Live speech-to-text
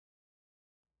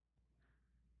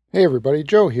Hey everybody,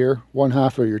 Joe here, one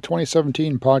half of your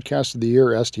 2017 Podcast of the Year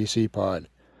STC Pod.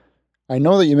 I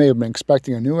know that you may have been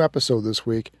expecting a new episode this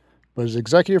week, but as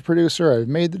executive producer, I've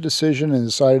made the decision and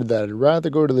decided that I'd rather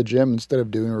go to the gym instead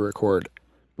of doing a record.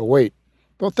 But wait,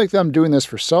 don't think that I'm doing this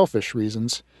for selfish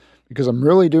reasons, because I'm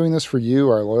really doing this for you,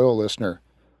 our loyal listener.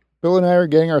 Bill and I are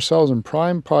getting ourselves in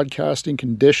prime podcasting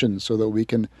conditions so that we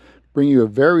can bring you a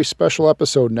very special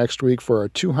episode next week for our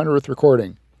 200th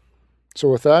recording. So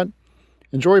with that,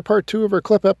 enjoy part 2 of our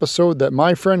clip episode that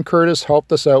my friend Curtis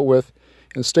helped us out with,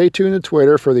 and stay tuned to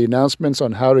Twitter for the announcements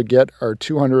on how to get our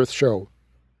 200th show.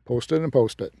 Post it and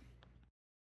post it.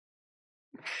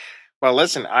 Well,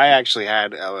 listen, I actually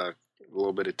had a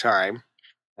little bit of time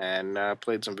and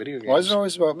played some video games. Why is it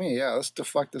always about me? Yeah, let's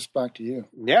deflect this back to you.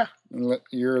 Yeah. And let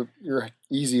your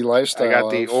easy lifestyle. I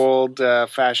got the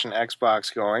old-fashioned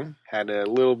Xbox going. Had a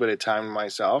little bit of time to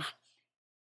myself.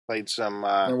 Played some...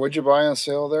 and what'd you buy on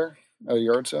sale there? At a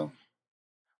yard sale?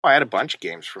 I had a bunch of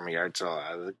games from a yard sale.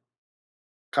 A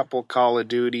couple Call of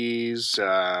Duties,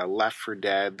 Left 4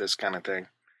 Dead, this kind of thing.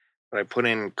 But I put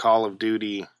in Call of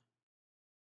Duty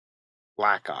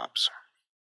Black Ops.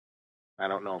 I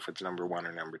don't know if it's number 1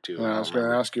 or number 2. I was going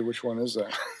to ask you, which one is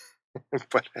that?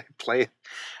 But I play it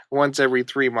once every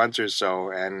 3 months or so.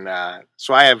 And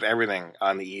so I have everything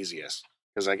on the easiest.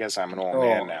 Because I guess I'm an old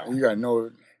man now. You got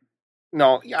no...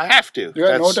 No, I have to. You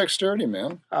got no dexterity,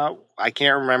 man. I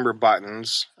can't remember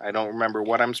buttons. I don't remember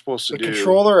what I'm supposed to do. The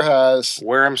controller has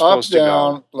where I'm supposed up,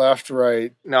 down, to go. left,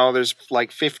 right. No, there's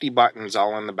like 50 buttons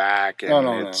all in the back,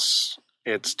 and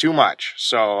it's too much.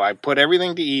 So I put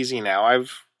everything to easy now.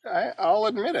 I'll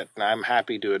admit it, and I'm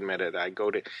happy to admit it.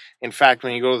 In fact,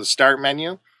 when you go to the start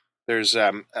menu, there's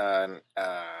an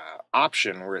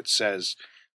option where it says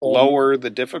lower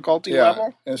the difficulty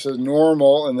level. And it says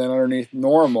normal, and then underneath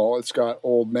normal, it's got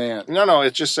old man. No,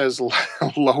 it just says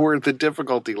lower the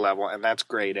difficulty level, and that's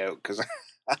grayed out because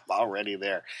I'm already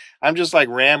there. I'm just like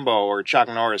Rambo or Chuck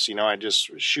Norris, I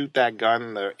just shoot that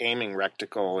gun, the aiming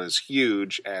reticle is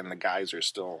huge, and the guys are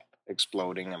still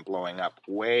exploding and blowing up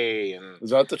way.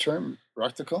 Is that the term,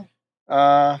 reticle?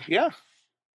 Yeah.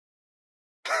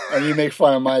 And you make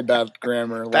fun of my bad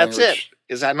grammar language. That's it.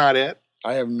 Is that not it?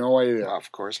 I have no idea. Well,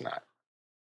 of course not.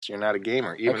 You're not a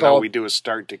gamer, even though we do a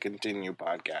start to continue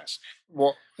podcast.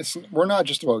 Well, we're not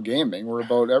just about gaming. We're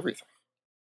about everything.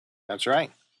 That's right.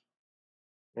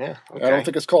 Yeah. Okay. I don't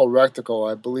think it's called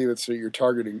reticle. I believe it's your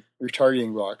targeting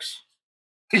box.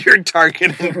 Your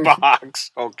targeting box.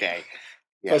 Okay.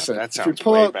 Yeah, listen, that sounds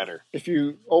way better. If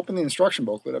you open the instruction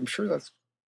booklet, I'm sure that's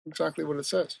exactly what it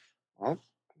says. Well,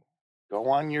 go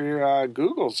on your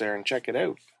Googles there and check it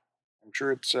out. I'm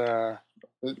sure it's...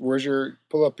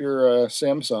 pull up your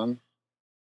Samsung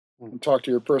and talk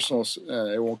to your personal...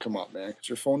 it won't come up, man, because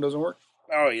your phone doesn't work.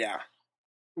 Oh, yeah.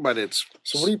 But it's...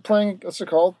 So what are you playing? What's it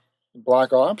called?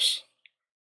 Black Ops?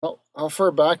 How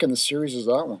far back in the series is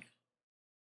that one?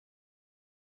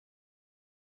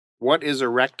 What is a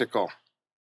reticle?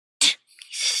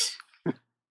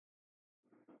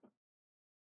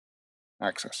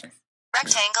 Accessing.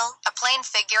 Rectangle, a plane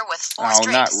figure with 4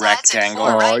 straight not sides rectangle.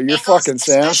 and 4 right your angles, fucking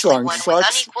especially Samsung one sucks.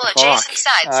 with unequal adjacent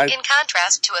sides, in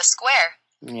contrast to a square.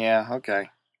 Yeah, okay.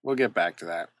 We'll get back to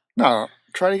that. No,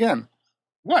 try it again.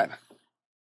 What?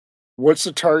 What's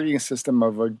the targeting system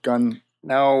of a gun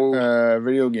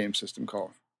video game system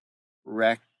called?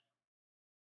 No,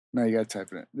 you gotta type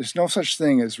it in. There's no such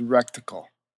thing as reticle.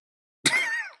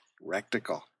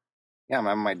 Reticle. Yeah, I'm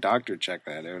having my doctor check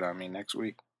that out on me next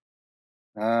week.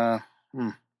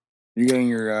 You getting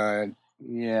your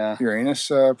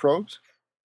anus probes?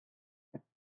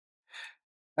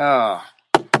 Oh,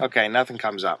 okay. Nothing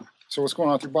comes up. So what's going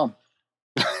on with your bum?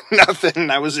 Nothing.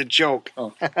 That was a joke.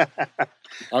 Oh.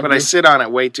 But I sit on it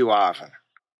way too often.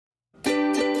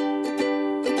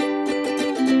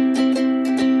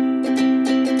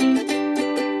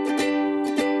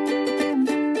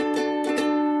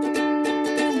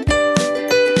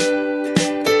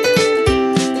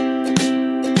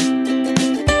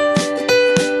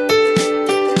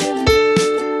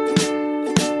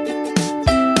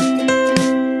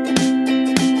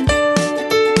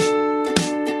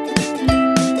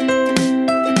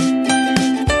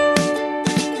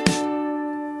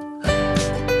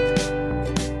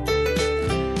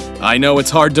 I know it's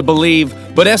hard to believe,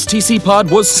 but STC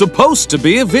Pod was supposed to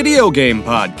be a video game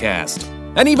podcast.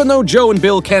 And even though Joe and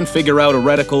Bill can't figure out a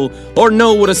reticle or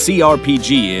know what a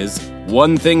CRPG is,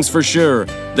 one thing's for sure,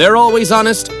 they're always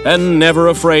honest and never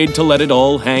afraid to let it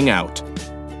all hang out.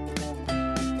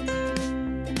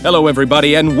 Hello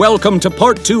everybody, and welcome to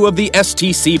part 2 of the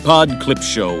STC Pod Clip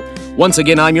Show, Once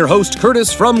again, I'm your host,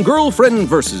 Curtis from Girlfriend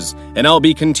Versus, and I'll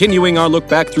be continuing our look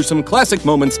back through some classic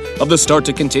moments of the Start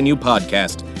to Continue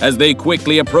podcast as they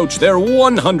quickly approach their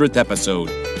 100th episode.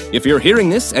 If you're hearing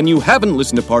this and you haven't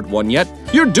listened to part 1 yet,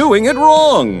 you're doing it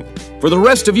wrong. For the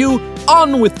rest of you,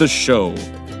 on with the show.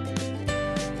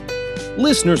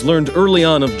 Listeners learned early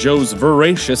on of Joe's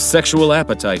voracious sexual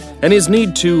appetite and his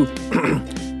need to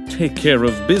take care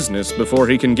of business before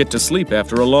he can get to sleep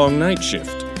after a long night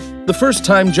shift. The first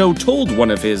time Joe told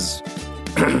one of his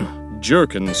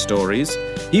jerkin stories,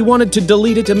 he wanted to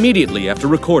delete it immediately after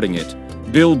recording it.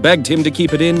 Bill begged him to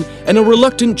keep it in, and a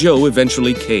reluctant Joe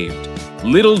eventually caved.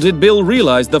 Little did Bill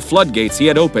realize the floodgates he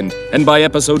had opened, and by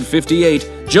episode 58,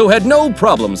 Joe had no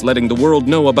problems letting the world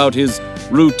know about his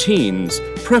routines,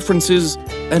 preferences,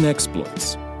 and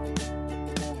exploits.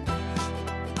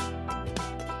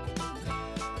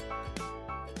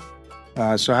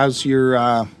 So how's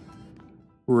your,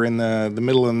 we're in the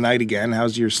middle of the night again.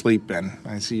 How's your sleep been?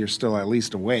 I see you're still at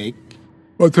least awake.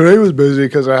 Well, today was busy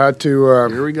because I had to...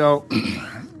 Here we go.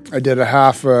 I did a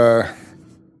half, went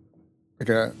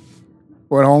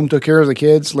home, took care of the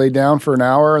kids, laid down for an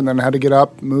hour, and then I had to get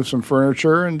up, move some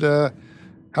furniture, and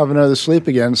have another sleep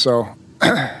again. So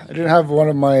I didn't have one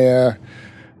of my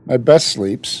my best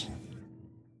sleeps.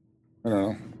 I don't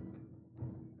know.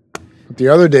 But the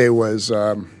other day was...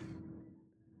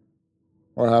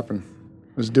 what happened?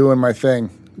 I was doing my thing.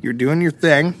 You're doing your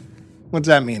thing? What's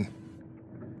that mean?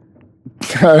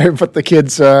 I put the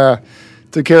kids,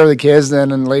 took care of the kids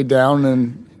then and laid down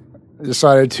and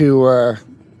decided to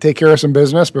take care of some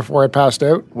business before I passed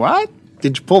out. What?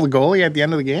 Did you pull the goalie at the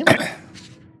end of the game?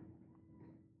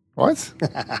 What?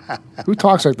 Who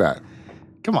talks like that?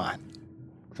 Come on.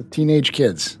 The teenage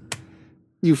kids.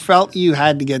 You felt you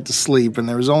had to get to sleep, and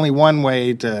there was only one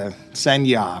way to send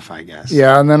you off, I guess.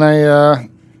 Yeah, and then I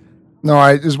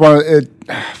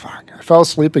fell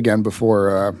asleep again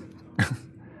before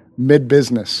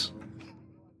mid-business.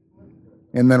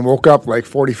 And then woke up like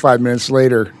 45 minutes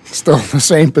later, still in the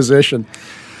same position.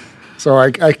 So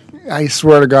I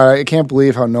swear to God, I can't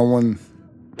believe how no one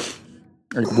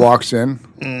walks in.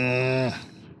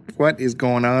 What is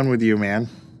going on with you, man?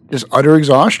 Just utter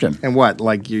exhaustion. And what,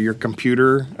 like your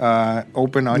computer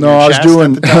open on no, your chest? No, I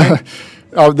was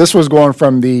doing... this was going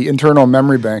from the internal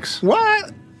memory banks.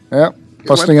 What? Yeah,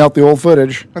 busting out the old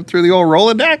footage. Went through the old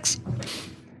Rolodex?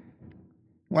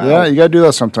 Wow. Yeah, you got to do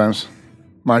that sometimes.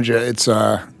 Mind you, it's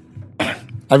I've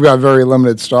got very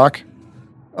limited stock.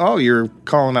 Oh, you're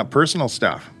calling up personal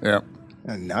stuff. Yeah.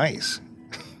 Nice.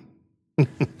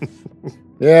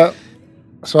 Yeah.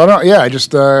 So I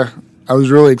just I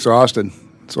was really exhausted.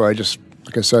 So I just,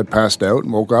 like I said, passed out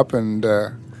and woke up and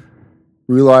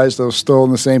realized I was still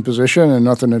in the same position and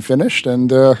nothing had finished.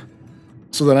 And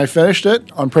so then I finished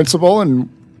it on principle and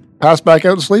passed back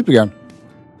out to sleep again.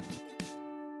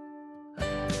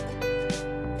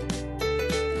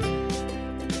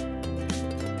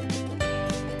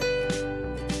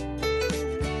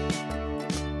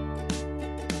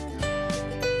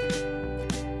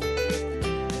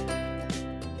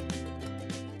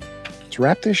 Let's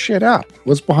wrap this shit up.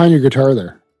 What's behind your guitar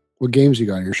there? What games you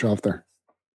got on your shelf there?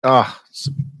 Oh, it's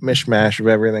a mishmash of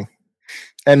everything.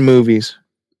 And movies.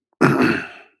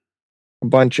 A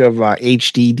bunch of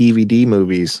HD DVD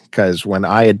movies, because when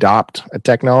I adopt a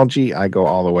technology, I go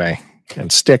all the way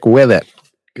and stick with it.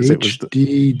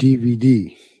 HD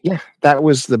DVD. Yeah, that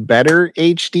was the better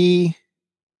HD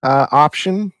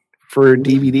option for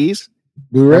DVDs.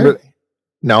 Blu-ray?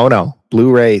 No.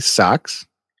 Blu-ray sucks.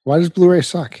 Why does Blu-ray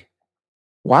suck?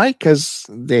 Why? Because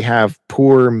they have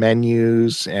poor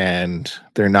menus and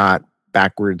they're not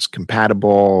backwards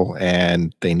compatible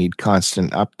and they need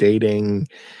constant updating.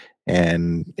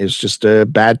 And it's just a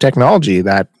bad technology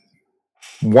that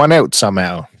won out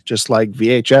somehow, just like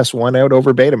VHS won out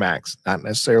over Betamax. Not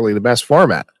necessarily the best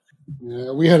format.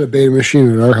 Yeah, we had a Beta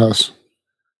machine at our house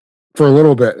for a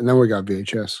little bit, and then we got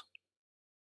VHS.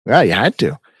 Yeah, you had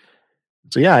to.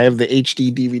 So yeah, I have the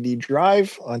HD DVD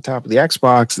drive on top of the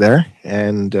Xbox there,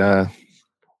 and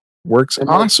works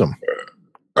awesome.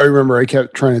 I remember I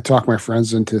kept trying to talk my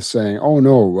friends into saying, "Oh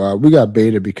no, we got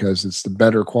Beta because it's the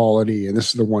better quality, and this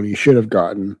is the one you should have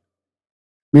gotten."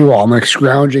 Meanwhile, I'm like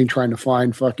scrounging trying to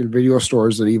find fucking video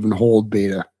stores that even hold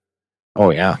Beta. Oh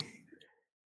yeah,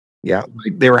 yeah.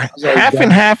 They were half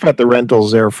and half at the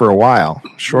rentals there for a while,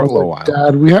 short little while.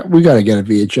 Dad, we got to get a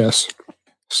VHS.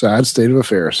 Sad state of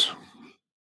affairs.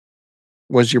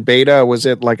 Was your Beta? Was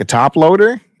it like a top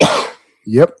loader?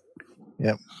 Yep.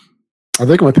 I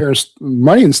think my parents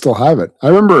might even still have it. I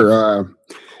remember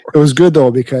it was good though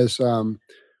because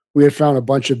we had found a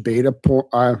bunch of Beta.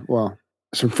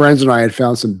 some friends and I had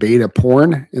found some beta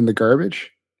porn in the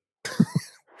garbage.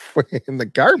 In the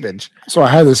garbage? So I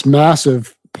had this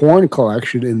massive porn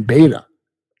collection in beta.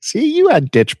 See, you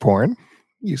had ditch porn.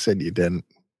 You said you didn't.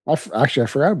 I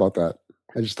forgot about that.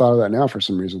 I just thought of that now for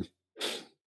some reason.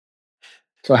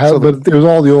 So I had, but there was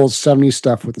all the old 70s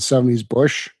stuff with the 70s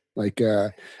Bush, like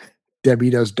Debbie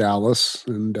Does Dallas.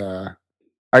 And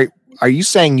are you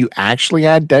saying you actually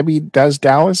had Debbie Does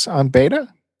Dallas on beta?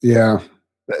 Yeah.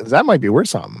 That might be worth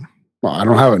something. Well, I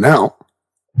don't have it now.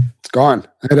 It's gone.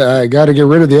 I got to get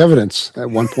rid of the evidence at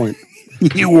one point.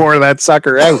 You wore that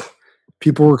sucker out.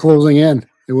 People were closing in.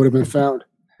 It would have been found.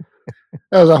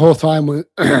 That was a whole time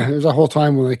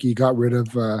when like you got rid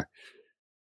of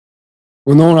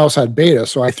when no one else had beta,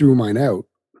 so I threw mine out.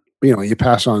 You know, you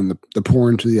pass on the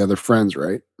porn to the other friends,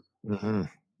 right? Mm-hmm.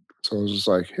 So I was just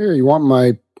like, "Here, you want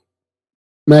my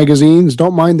magazines?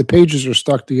 Don't mind the pages are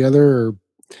stuck together. Or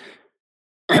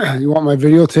you want my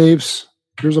videotapes?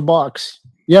 Here's a box."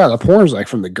 Yeah, the porn's like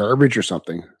from the garbage or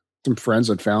something. Some friends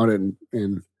had found it,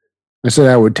 and I said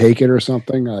I would take it or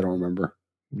something. I don't remember.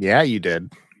 Yeah, you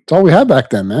did. That's all we had back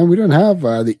then, man. We didn't have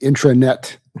the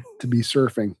intranet to be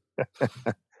surfing.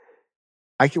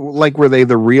 Were they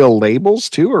the real labels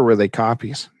too, or were they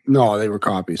copies? No, they were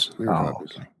copies.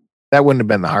 Copies. Okay. That wouldn't have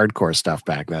been the hardcore stuff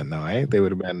back then, though, eh? They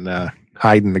would have been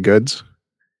hiding the goods.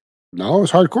 No, it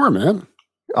was hardcore, man.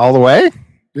 All the way?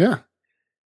 Yeah.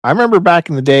 I remember back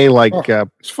in the day, like...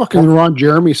 it's fucking Ron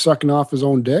Jeremy sucking off his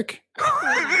own dick.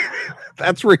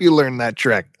 That's where you learned that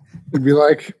trick. He'd be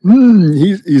like,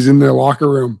 he's in their locker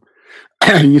room.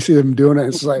 And you see them doing it.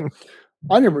 It's like,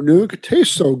 I never knew it could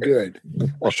taste so good.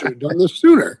 I should have done this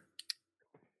sooner.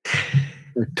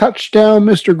 Or, touchdown,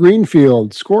 Mr.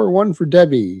 Greenfield. Score 1 for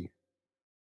Debbie.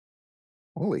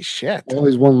 Holy shit. All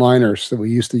these one-liners that we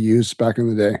used to use back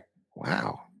in the day.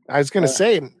 Wow. I was going to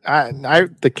say,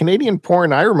 the Canadian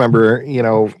porn I remember, you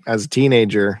know, as a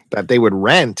teenager, that they would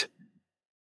rent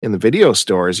in the video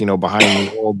stores, you know,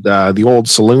 behind the old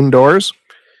saloon doors.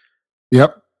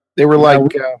 Yep. They were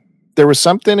like, there was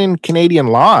something in Canadian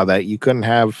law that you couldn't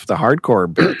have the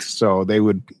hardcore bits. So they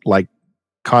would like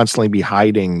constantly be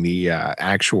hiding the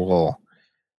actual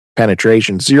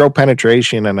penetration, 0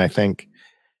 penetration. And I think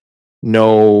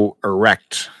no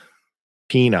erect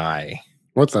peni.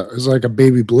 What the? Is it like a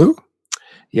baby blue?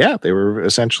 Yeah. They were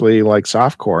essentially like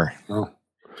softcore. Oh,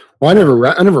 well, I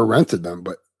never rented them,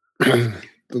 but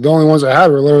the only ones I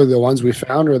had were literally the ones we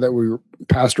found or that we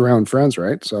passed around friends,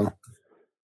 right? So,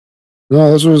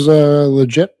 no, this was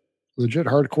legit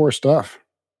hardcore stuff.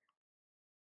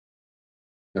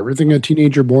 Everything a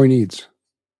teenager boy needs.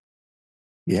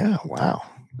 Yeah, wow.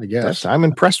 I guess. I'm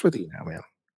impressed with you now, man.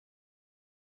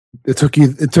 It took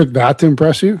that to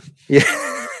impress you? Yeah.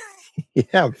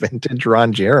 Yeah, vintage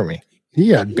Ron Jeremy. He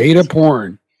had beta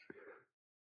porn.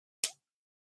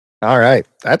 All right.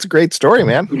 That's a great story,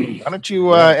 man. Why don't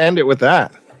you end it with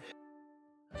that?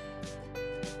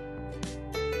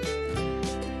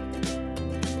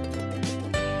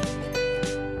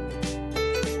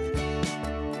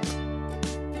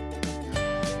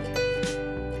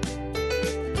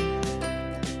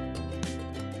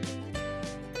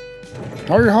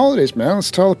 How are your holidays, man? Let's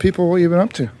tell the people what you've been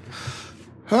up to.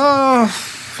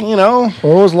 You know.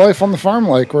 What was life on the farm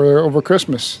like over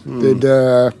Christmas? Did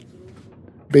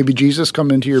baby Jesus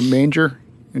come into your manger,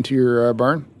 into your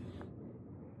barn?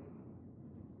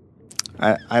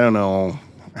 I don't know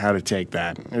how to take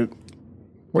that.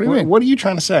 What do you mean? What are you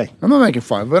trying to say? I'm not making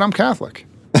fun of it. I'm Catholic.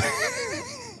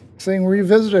 Saying, were you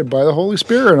visited by the Holy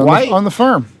Spirit on the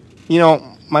farm? You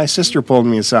know, my sister pulled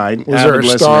me aside. Was there a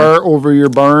star over your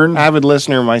barn? Avid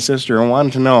listener, my sister, and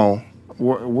wanted to know,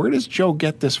 where does Joe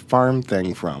get this farm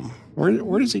thing from?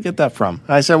 Where does he get that from?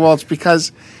 And I said, well, it's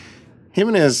because him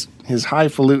and his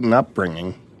highfalutin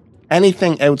upbringing,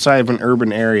 anything outside of an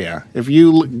urban area, if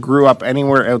you grew up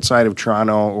anywhere outside of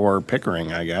Toronto or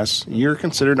Pickering, I guess, you're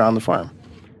considered on the farm.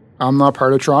 I'm not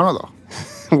part of Toronto,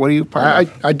 though. What are you part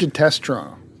of? I detest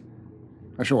Toronto.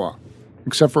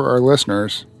 Except for our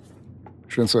listeners.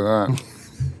 Shouldn't say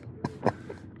that.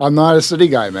 I'm not a city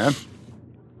guy, man.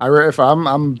 If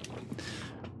I'm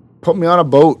put me on a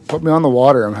boat, put me on the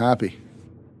water, I'm happy.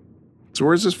 So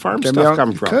where's this farm stuff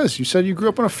come from? Because you said you grew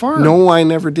up on a farm. No, I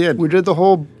never did. We did the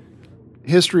whole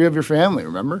history of your family,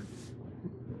 remember?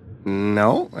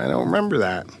 No, I don't remember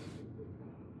that.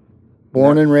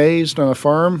 Born and raised on a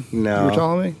farm? No. You were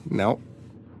telling me? No.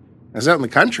 I was out in the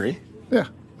country. Yeah,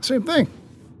 same thing.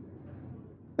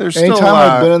 Anytime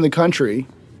I've been in the country,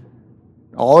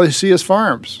 all I see is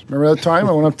farms. Remember that time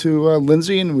I went up to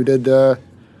Lindsay and we did the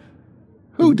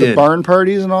barn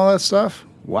parties and all that stuff?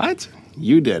 What?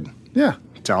 You did? Yeah.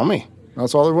 Tell me.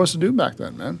 That's all there was to do back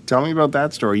then, man. Tell me about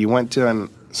that story. You went to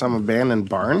some abandoned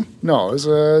barn? No, it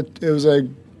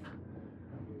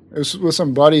was with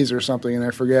some buddies or something, and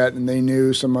I forget, and they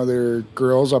knew some other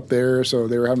girls up there, so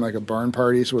they were having like a barn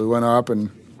party, so we went up and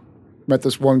met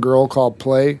this one girl called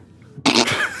Play.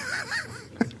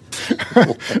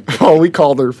 Well, we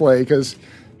called her Play because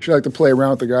she liked to play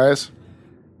around with the guys.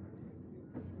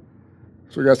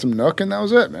 So we got some nook, and that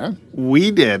was it, man.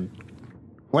 We did.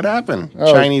 What happened?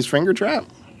 Chinese finger trap?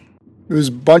 It was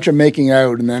a bunch of making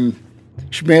out, and then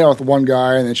she made out with one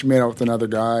guy, and then she made out with another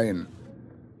guy, and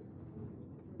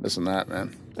this and that,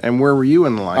 man. And where were you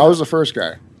in the line? I was the first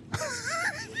guy.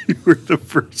 You were the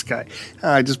first guy.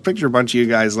 I just picture a bunch of you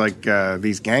guys like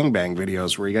these gangbang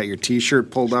videos where you got your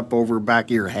T-shirt pulled up over the back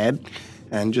of your head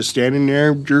and just standing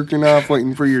there jerking off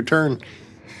waiting for your turn.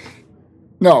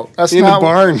 No, that's in not. In a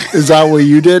barn. Is that what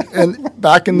you did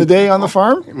back in the day on the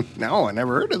farm? No, I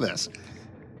never heard of this.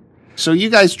 So you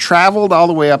guys traveled all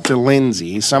the way up to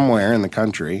Lindsay, somewhere in the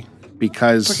country,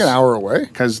 because... It's like an hour away.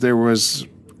 Because there was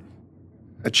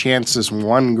a chance this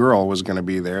one girl was going to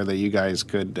be there that you guys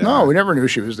could... No, we never knew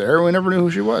she was there. We never knew who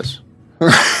she was.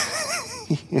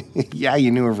 Yeah,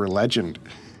 you knew of her legend.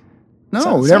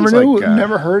 No, we never knew. Like,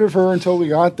 never heard of her until we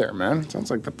got there, man. Sounds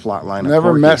like the plot line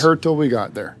never of met her till we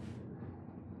got there.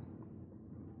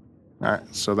 All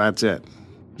right, so that's it.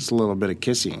 Just a little bit of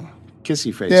kissy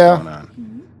face going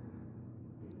on.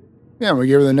 Yeah, we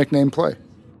gave her the nickname Play.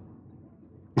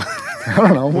 I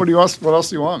don't know. What else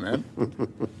do you want, man?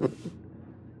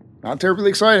 Not terribly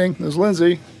exciting. It was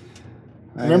Lindsay.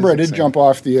 Remember, I did jump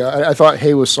off the... I thought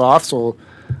hay was soft, so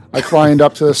I climbed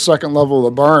up to the second level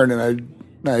of the barn, and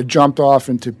I jumped off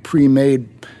into pre-made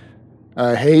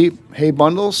hay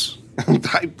bundles.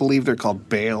 I believe they're called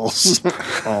bales.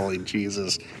 Holy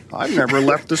Jesus. I've never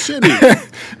left the city.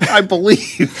 I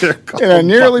believe they're called And I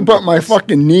nearly put my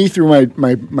fucking knee through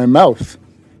my mouth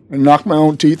and knocked my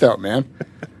own teeth out, man.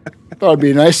 Thought it'd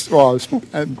be nice. Well,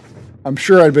 I'm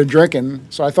sure I'd been drinking,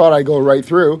 so I thought I'd go right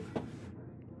through.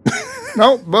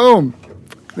 Nope, boom.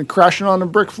 Crashing on the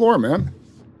brick floor, man.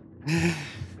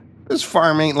 This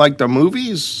farm ain't like the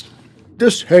movies.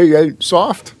 This hay ain't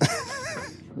soft.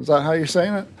 Is that how you're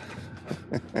saying it?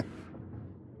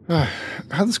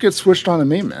 How'd this get switched on to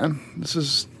me, man?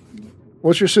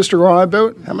 What's your sister going on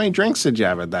about? How many drinks did you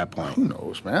have at that point? Who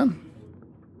knows, man?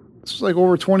 This was like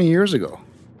over 20 years ago.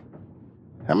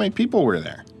 How many people were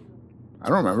there? I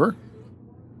don't remember.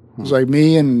 It was like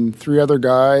me and 3 other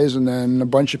guys, and then a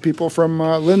bunch of people from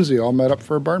Lindsay all met up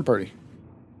for a barn party.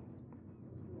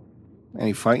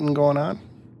 Any fighting going on?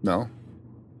 No.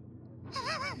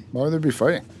 Why would there be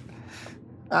fighting?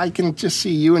 I can just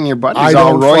see you and your buddies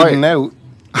all roiding out.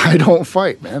 I don't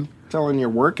fight, man. Telling your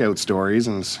workout stories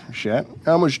and shit.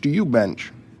 How much do you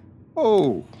bench?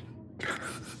 Oh.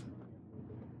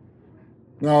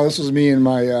 No, this was me and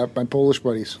my Polish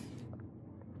buddies.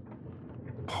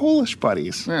 Polish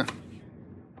buddies? Yeah.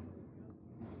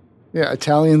 Yeah,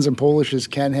 Italians and Polishes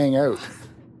can hang out.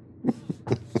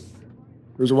 There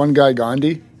was one guy,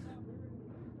 Gandhi.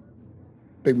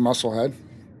 Big muscle head.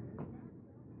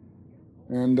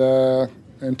 And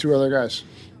 2 other guys.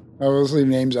 I was leaving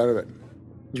names out of it.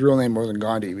 His real name wasn't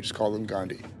Gandhi. We just called him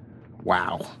Gandhi.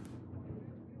 Wow.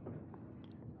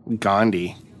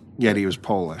 Gandhi. Yet he was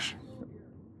Polish.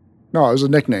 No, it was a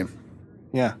nickname.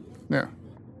 Yeah. Yeah.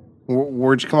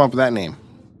 Where'd you come up with that name?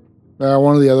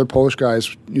 One of the other Polish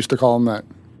guys used to call him that.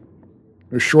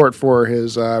 It was short for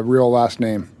his real last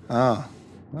name. Oh,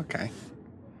 okay.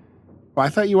 Well, I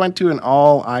thought you went to an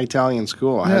all-Italian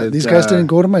school. Yeah, these guys didn't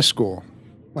go to my school.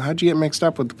 Well, how'd you get mixed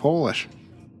up with the Polish?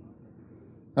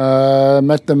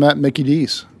 Met them at Mickey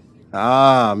D's.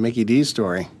 Ah, Mickey D's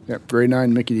story. Yep, grade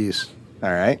 9 Mickey D's.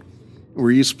 All right.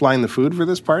 Were you supplying the food for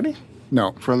this party?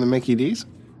 No. From the Mickey D's?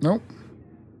 Nope.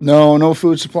 No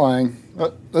food supplying.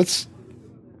 Let's...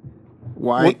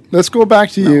 Why? Let's go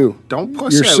back to you. Don't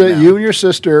push out now. You and your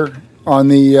sister on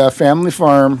the family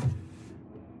farm.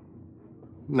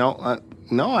 No,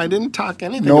 I didn't talk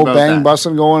anything about that. No bang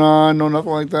bussing going on, no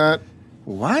nothing like that.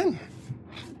 What?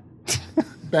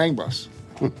 Bang bus.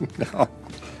 No.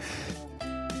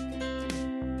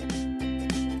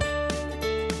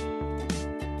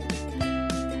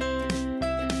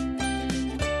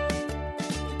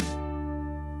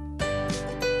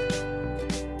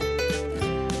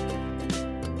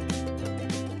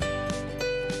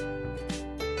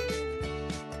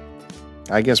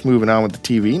 I guess moving on with the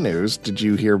TV news, did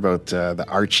you hear about the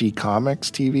Archie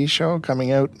Comics TV show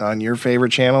coming out on your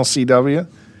favorite channel, CW?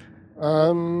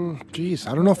 Geez,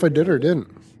 I don't know if I did or didn't.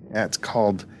 Yeah, it's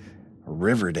called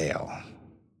Riverdale.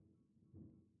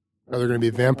 Are there going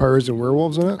to be vampires and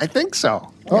werewolves in it? I think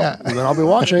so. Oh, yeah. Then I'll be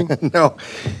watching. No,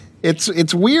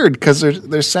 it's weird because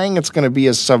they're saying it's going to be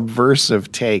a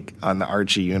subversive take on the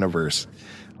Archie universe.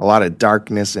 A lot of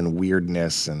darkness and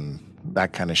weirdness and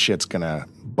that kind of shit's going to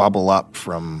bubble up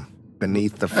from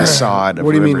beneath the facade of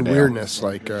Riverdale. What do you mean weirdness?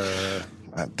 Like,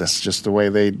 that's just the way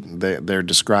they're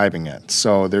describing it.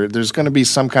 So there's going to be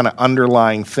some kind of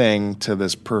underlying thing to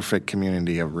this perfect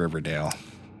community of Riverdale.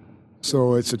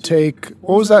 So it's a take.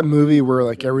 What was that movie where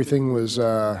like everything was?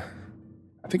 I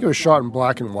think it was shot in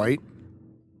black and white.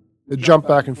 It jumped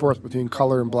back and forth between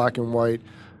color and black and white.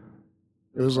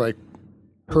 It was like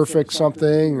perfect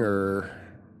something, or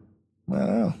I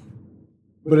don't know.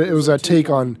 But it was that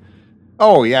take on.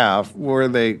 Oh yeah, where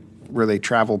they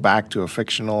travel back to a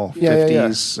fictional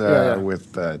 50s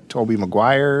with Tobey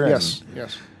Maguire and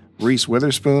Reese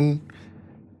Witherspoon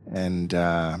and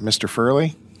Mr.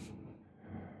 Furley.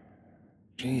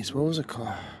 Jeez, what was it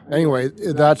called? Anyway,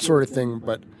 that sort of thing,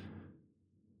 but...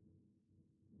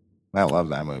 I love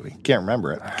that movie. Can't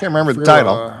remember it. Can't remember the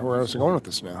title. Where I was going with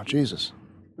this now. Jesus.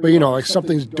 But, like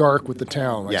something's dark with the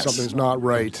town. Like something's not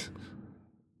right.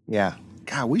 Yeah.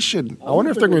 God, we should... I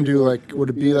wonder if they're going to do, like... Would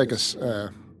it be like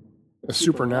a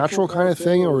supernatural kind of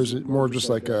thing, or is it more just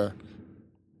like a...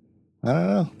 I don't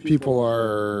know. People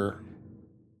are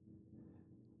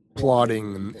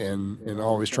plotting and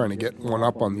always trying to get one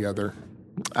up on the other.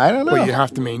 I don't know. But you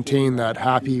have to maintain that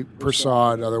happy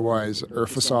facade, otherwise.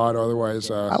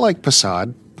 I like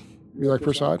Passad. You like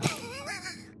Passad?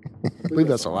 I believe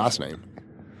that's the last name.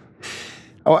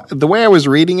 Oh, the way I was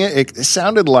reading it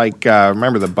sounded like,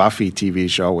 remember the Buffy TV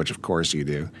show, which of course you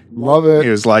do. Love it. It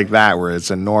was like that, where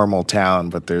it's a normal town,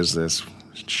 but there's this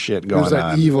shit going on. There's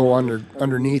that evil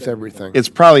underneath everything. It's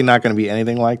probably not going to be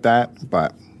anything like that,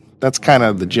 but that's kind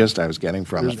of the gist I was getting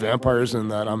from it. There's vampires in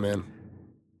that, I'm in.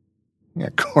 Yeah,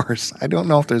 of course. I don't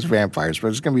know if there's vampires, but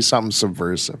it's going to be something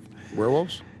subversive.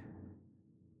 Werewolves?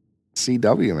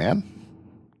 CW, man.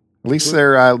 At least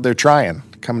they're trying,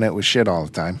 coming out with shit all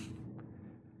the time.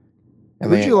 And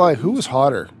who'd you like? Who was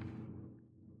hotter?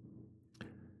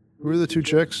 Who were the two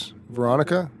chicks?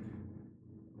 Veronica?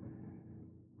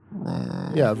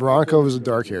 Yeah, Veronica was a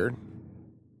dark-haired.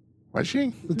 Was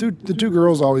she? The two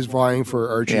girls always vying for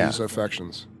Archie's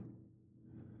affections.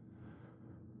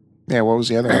 Yeah, what was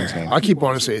the other one's name? I keep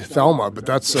wanting to say Thelma, but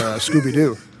that's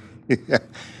Scooby-Doo. Yeah.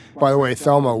 By the way,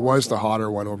 Thelma was the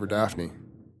hotter one over Daphne.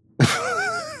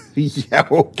 Yeah,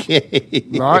 okay.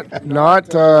 Not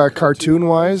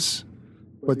cartoon-wise,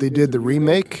 but they did the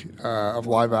remake of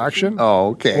live action. Oh,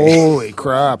 okay. Holy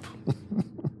crap. I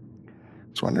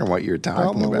was wondering what you were talking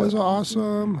about. Thelma was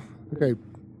awesome. Okay.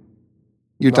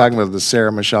 You're talking about the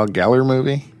Sarah Michelle Gellar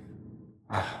movie?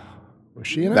 Was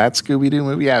she in it? That Scooby-Doo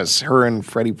movie? Yeah, it was her and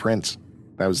Freddie Prinze.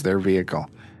 That was their vehicle.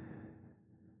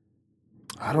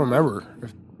 I don't remember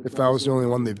if that was the only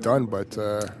one they've done, but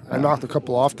I knocked a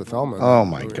couple off to Thelma. Oh,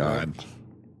 my God.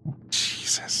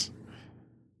 Jesus.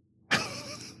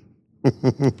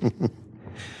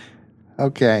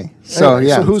 Okay. So, anyway,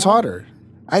 yeah. So who's hotter?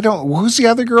 Who's the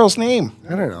other girl's name?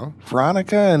 I don't know.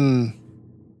 Veronica and...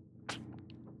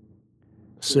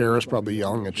 Sarah's probably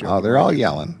yelling at you. Oh, they're all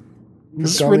yelling.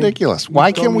 This is ridiculous.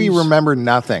 Why can't we remember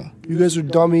nothing? You guys are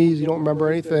dummies. You don't remember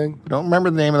anything. I don't remember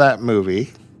the name of that movie.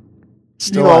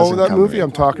 Still that movie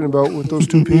I'm talking about with those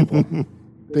two people.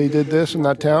 They did this in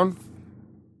that town.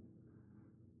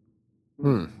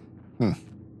 You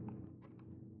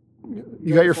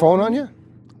got your phone on you?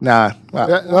 Nah.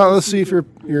 Well, let's see if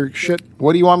your shit.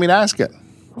 What do you want me to ask it?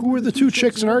 Who were the two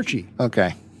chicks in Archie?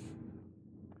 Okay.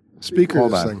 Speaker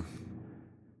Hold this on. thing.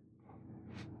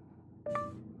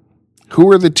 Who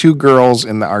were the two girls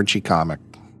in the Archie comic?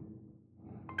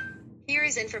 Here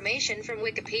is information from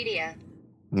Wikipedia.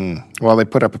 Well, they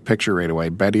put up a picture right away.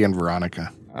 Betty and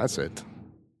Veronica. That's it.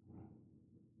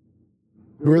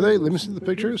 Who are they? Let me see the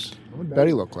pictures. What did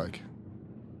Betty look like?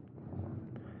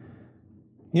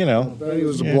 Betty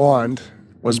was a blonde.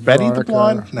 Was Betty the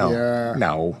blonde? No. Yeah.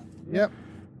 No. Yep.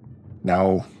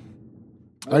 No.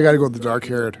 I got to go with the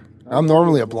dark-haired. I'm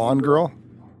normally a blonde girl.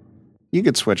 You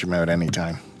could switch them out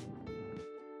anytime.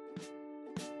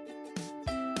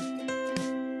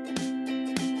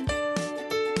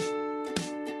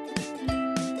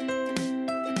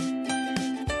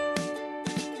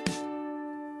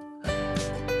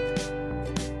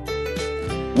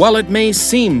 While it may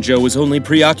seem Joe is only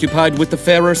preoccupied with the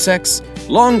fairer sex,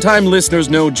 longtime listeners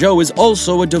know Joe is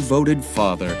also a devoted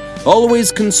father,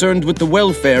 always concerned with the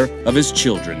welfare of his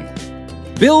children.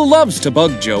 Bill loves to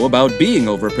bug Joe about being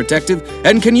overprotective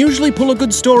and can usually pull a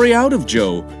good story out of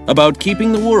Joe about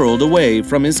keeping the world away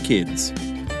from his kids.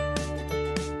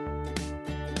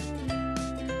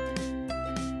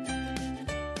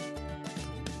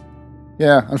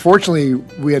 Yeah, unfortunately,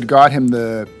 we had got him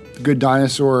the Good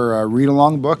Dinosaur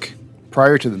read-along book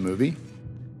prior to the movie.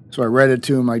 So I read it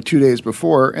to him like 2 days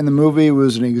before, and the movie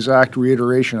was an exact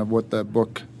reiteration of what the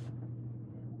book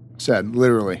said,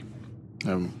 literally.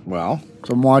 Well,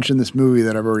 So I'm watching this movie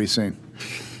that I've already seen.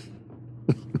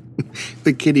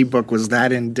 the kiddie book was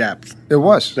that in depth. It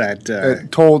was. That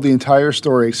It told the entire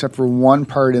story except for one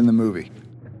part in the movie.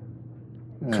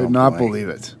 Could not believe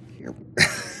it.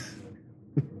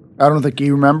 I don't think he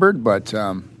remembered, but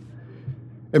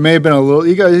it may have been a little...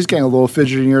 He's getting a little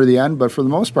fidgety near the end, but for the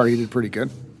most part, he did pretty good.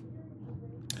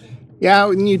 Yeah,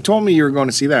 when you told me you were going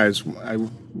to see that, I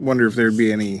wonder if there'd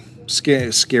be any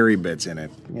scary bits in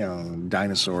it. You know,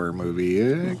 dinosaur movie.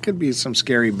 It could be some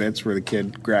scary bits where the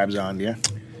kid grabs onto you.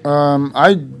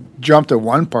 I jumped at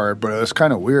one part, but it was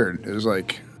kind of weird. It was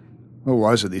like, what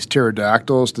was it? These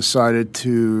pterodactyls decided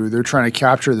they're trying to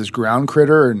capture this ground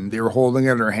critter, and they were holding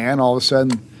it in their hand. All of a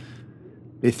sudden,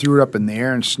 they threw it up in the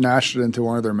air and snatched it into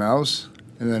one of their mouths.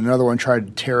 And then another one tried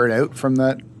to tear it out from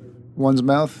that one's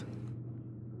mouth.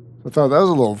 I thought that was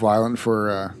a little violent for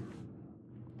a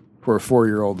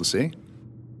 4-year-old to see.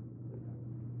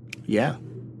 Yeah.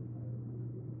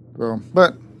 So,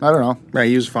 but I don't know. Right,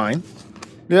 he was fine.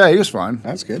 Yeah, he was fine.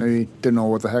 That's good. Maybe didn't know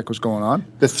what the heck was going on.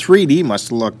 The 3D must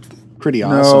have looked pretty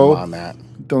awesome on that.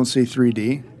 Don't see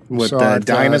 3D. With the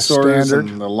dinosaurs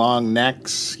and the long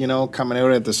necks, coming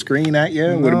out at the screen at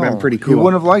you. Would have been pretty cool. He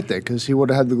wouldn't have liked it because he would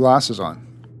have had the glasses on.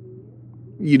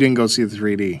 You didn't go see the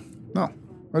 3D. No,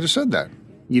 I just said that.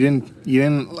 You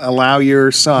didn't allow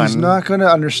your son. He's not going to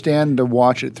understand to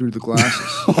watch it through the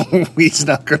glasses. He's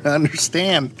not going to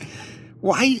understand.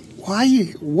 Why?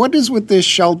 What is with this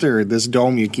shelter, this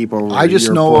dome you keep over? I just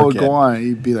your know poor what would kid? go on.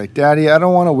 He'd be like, "Daddy, I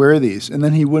don't want to wear these," and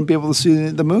then he wouldn't be able to see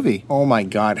the movie. Oh my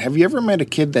God! Have you ever met a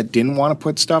kid that didn't want to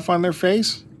put stuff on their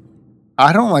face?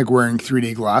 I don't like wearing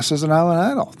 3D glasses, and I'm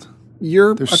an adult.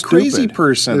 You're They're a crazy stupid.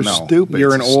 person, They're though. stupid.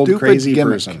 You're an It's a old stupid crazy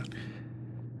gimmick. person.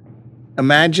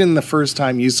 Imagine the first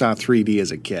time you saw 3D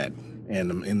as a kid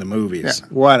in the movies.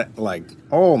 Yeah.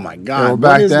 Oh my God! Well,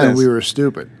 back what is then this? we were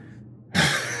stupid.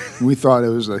 We thought it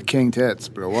was a king tits,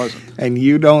 but it wasn't. And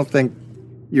you don't think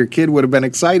your kid would have been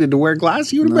excited to wear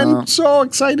glasses? You would have been so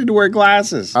excited to wear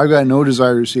glasses. I've got no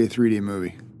desire to see a 3D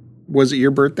movie. Was it your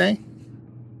birthday?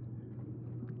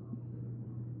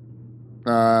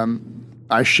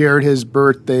 I shared his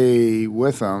birthday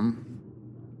with him.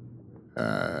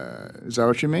 Is that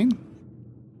what you mean?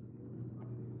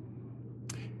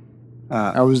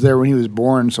 I was there when he was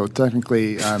born, so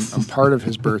technically I'm part of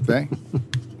his birthday.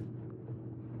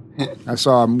 I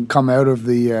saw him come out of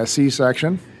the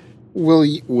C-section. Will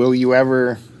you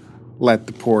ever let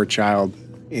the poor child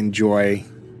enjoy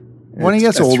When he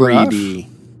gets a old 3D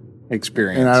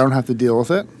experience? And I don't have to deal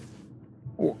with it.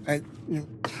 I-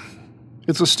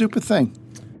 It's a stupid thing.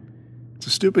 It's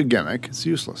a stupid gimmick. It's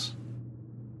useless.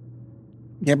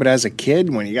 Yeah, but as a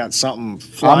kid, when you got something I'm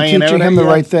flying out teaching at him the you-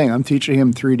 right thing. I'm teaching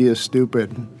him 3D is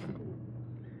stupid.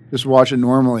 Just watch it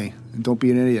normally and don't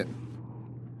be an idiot.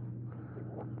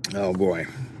 Oh boy.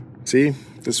 See,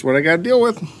 this is what I got to deal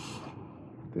with.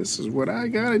 This is what I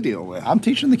got to deal with. I'm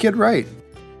teaching the kid right.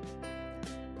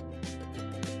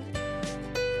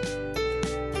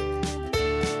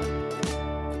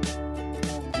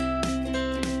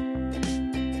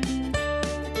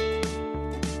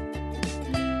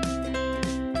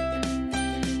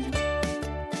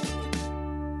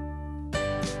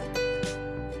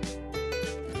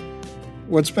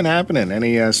 What's been happening?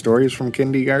 Any stories from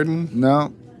kindergarten?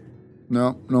 No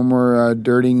more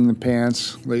dirtying the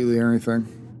pants lately or anything.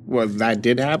 Well, that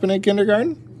did happen at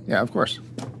kindergarten? Yeah, of course.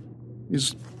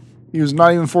 He was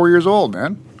not even 4 years old,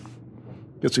 man.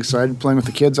 Gets excited playing with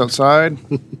the kids outside.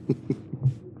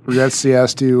 Forgets he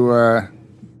has to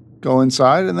go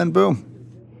inside, and then boom.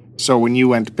 So when you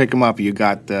went to pick him up, you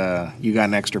got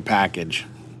an extra package.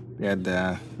 You had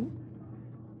Yeah,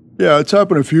 it's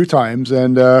happened a few times,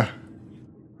 and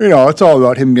it's all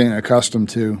about him getting accustomed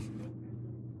to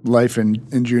life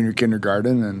in junior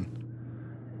kindergarten, and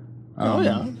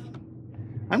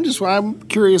I'm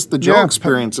curious the Joe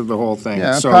experience of the whole thing.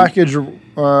 yeah, so package.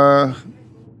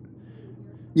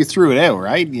 you threw it out,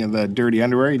 right? The dirty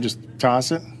underwear, you just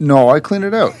toss it. No, I cleaned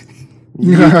it out.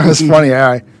 It's funny.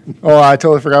 I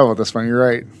totally forgot about this one. You're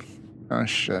right. Oh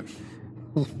shit.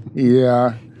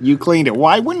 Yeah, You cleaned it.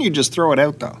 Why wouldn't you just throw it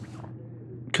out though?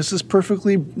 because it's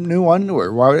perfectly new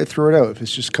underwear. Why would I throw it out if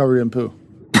it's just covered in poo?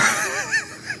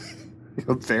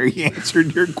 There, you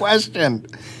answered your question.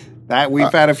 That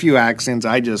we've had a few accidents.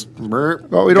 I just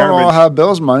Well, we don't all have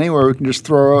Bill's money where we can just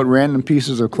throw out random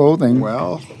pieces of clothing.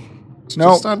 Well, it's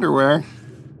Nope. just underwear.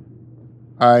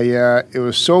 It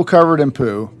was so covered in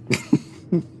poo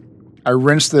I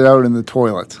rinsed it out in the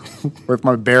toilet with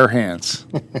my bare hands,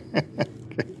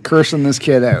 cursing this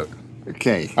kid out.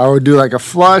 Okay. I would do like a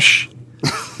flush,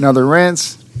 another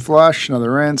rinse, flush,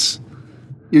 another rinse.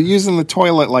 You're using the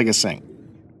toilet like a sink.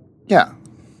 Yeah.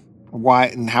 Why?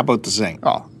 And how about the sink?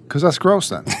 Oh, because that's gross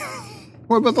then.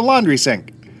 What about the laundry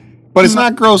sink? But it's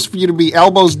not gross for you to be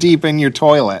elbows deep in your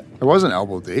toilet. It wasn't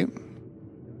elbow deep.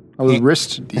 I was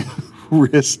wrist deep.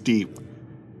 Wrist deep.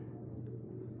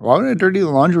 Why would I dirty the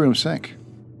laundry room sink?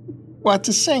 Well, it's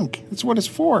a sink. That's what it's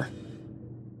for.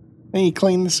 Then you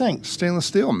clean the sink. Stainless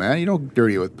steel, man. You don't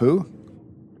dirty it with poo.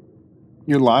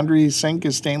 Your laundry sink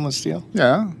is stainless steel?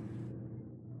 Yeah.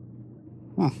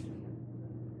 What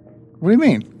do you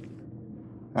mean?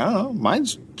 I don't know.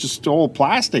 Mine's just old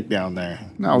plastic down there.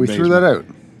 No, we threw that out.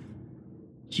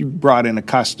 You brought in a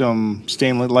custom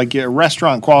stainless, like a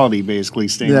restaurant quality, basically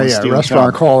stainless steel. Yeah,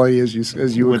 restaurant quality, as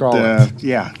you would call it.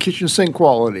 Yeah. Kitchen sink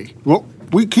quality. Well,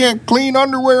 we can't clean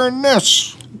underwear in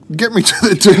this. Get me to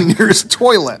the nearest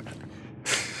toilet.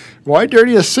 Why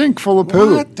dirty a sink full of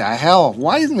poo? What the hell?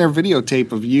 Why isn't there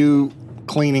videotape of you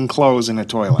cleaning clothes in a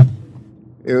toilet?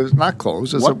 It was not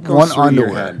clothes. It's What goes one through your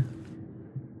underwear. head?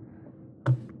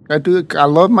 I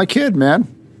love my kid,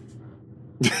 man.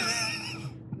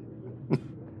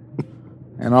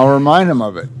 And I'll remind him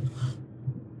of it.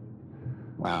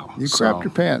 Wow. You crapped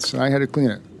your pants, and I had to clean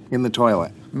it. In the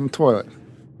toilet. In the toilet.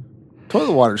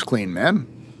 Toilet water's clean, man.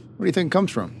 Where do you think it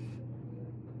comes from?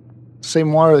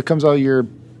 Same water that comes out of your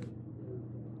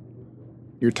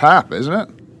tap, isn't it?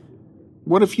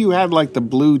 What if you had like the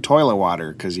blue toilet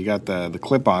water because you got the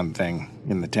clip-on thing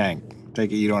in the tank?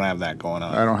 Take it you don't have that going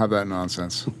on. I don't have that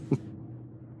nonsense.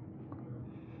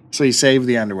 So you saved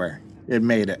the underwear. It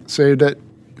made it. Saved it.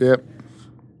 Yep.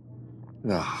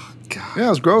 Oh, God. Yeah, it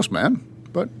was gross, man.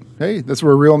 But, hey, that's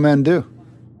what real men do.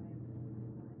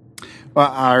 Well,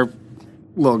 our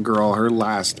little girl, her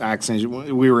last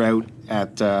accident, we were out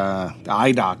at the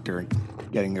eye doctor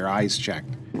getting their eyes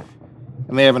checked.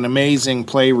 And they have an amazing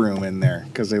playroom in there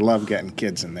because they love getting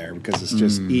kids in there because it's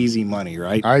just easy money,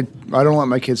 right? I don't let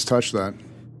my kids touch that.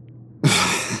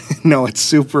 No, it's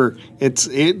super.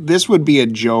 This would be a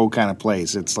Joe kind of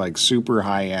place. It's like super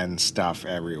high-end stuff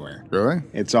everywhere. Really?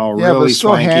 It's all Yeah, really but it's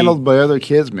still swanky. handled by other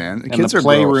kids, man. The And kids the are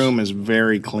playroom gross. is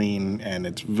very clean and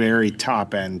it's very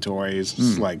top-end toys.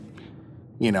 It's like,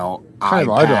 Kind of eye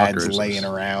doctor is iPads this? laying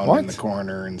around What? in the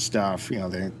corner and stuff. You know,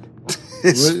 they're.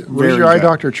 Where's your eye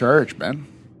doctor charge, man?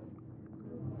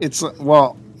 It's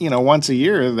well, you know, once a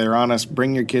year they're on us.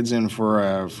 Bring your kids in for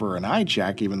an eye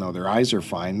check, even though their eyes are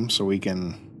fine, so we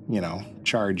can, you know,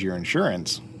 charge your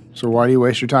insurance. So why do you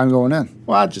waste your time going in?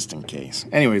 Well, just in case.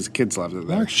 Anyways, the kids loved it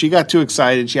there. She got too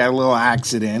excited. She had a little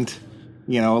accident.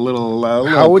 You know, a little.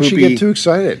 How would she poopy get too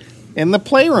excited? in the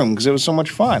playroom because it was so much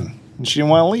fun, and she didn't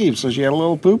want to leave, so she had a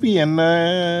little poopy. And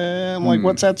I'm like,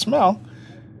 "What's that smell?"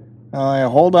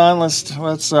 Hold on, let's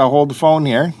hold the phone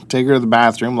here. Take her to the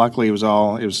bathroom. Luckily, it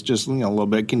was just a little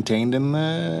bit contained in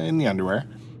the underwear.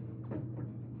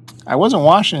 I wasn't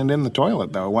washing it in the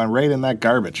toilet though. It went right in that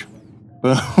garbage.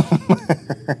 Boom.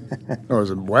 Oh, is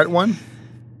it a wet one?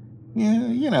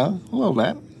 Yeah, a little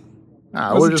bit.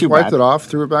 I Wasn't would have just too wiped bad. it off,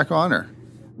 threw it back on her.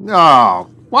 Oh,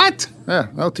 what? Yeah,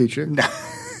 that'll teach you.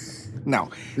 No,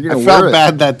 You're I gonna felt wear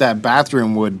it. bad that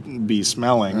bathroom would be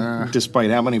smelling,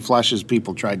 despite how many flushes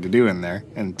people tried to do in there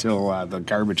until the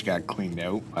garbage got cleaned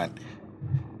out. But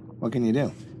what can you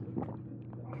do?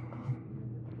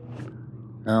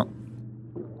 Yeah.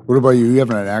 What about you? You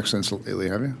haven't had accidents lately,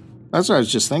 have you? That's what I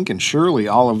was just thinking. Surely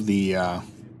all of the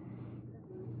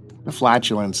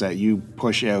flatulence that you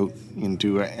push out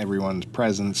into everyone's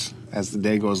presence as the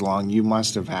day goes along, you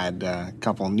must have had a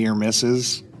couple near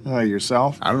misses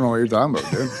yourself. I don't know what you're talking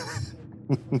about,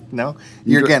 dude. No,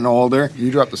 you're getting older.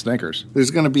 You dropped the stinkers.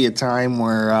 There's going to be a time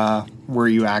where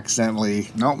you accidentally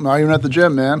Nope, not even at the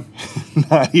gym, man.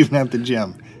 not even at the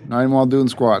gym. Not even while doing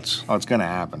squats. Oh, it's going to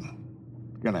happen.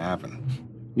 It's going to happen.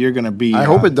 You're going to be. I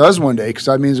hope it does one day, because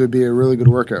that means it would be a really good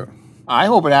workout. I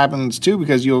hope it happens too,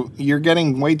 because you're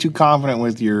getting way too confident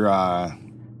with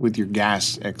your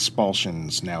gas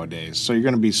expulsions nowadays. So you're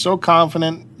going to be so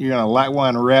confident, you're going to let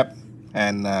one rip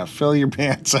and fill your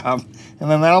pants up, and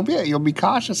then that'll be it. You'll be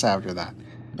cautious after that.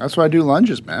 That's why I do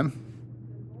lunges, man.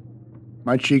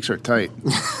 My cheeks are tight.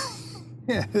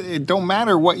 Yeah, it don't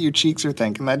matter what your cheeks are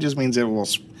thinking. That just means it'll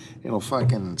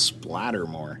fucking splatter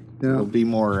more. Yeah. It'll be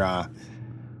more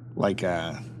like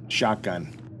a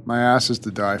shotgun. My ass is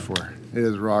to die for. It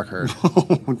is rock hard.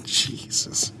 Oh,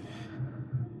 Jesus.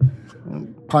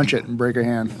 Punch it and break a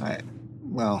hand.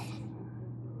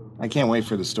 I can't wait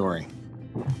for the story.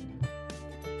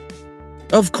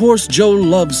 Of course, Joe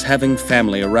loves having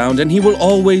family around, and he will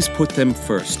always put them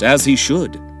first, as he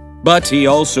should. But he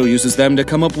also uses them to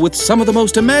come up with some of the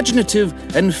most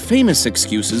imaginative and famous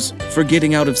excuses for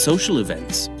getting out of social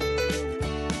events.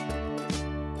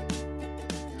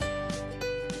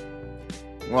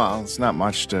 Well, it's not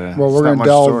much to. Well, we're going to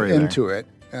delve into it.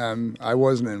 I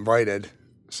wasn't invited,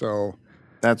 so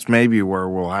that's maybe where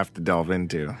we'll have to delve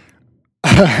into.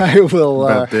 I will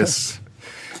about this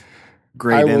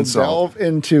great insult. I will delve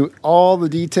into all the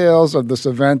details of this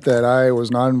event that I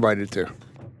was not invited to.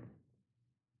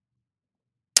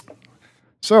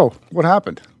 So, what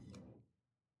happened?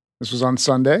 This was on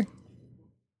Sunday.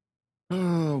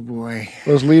 Oh boy!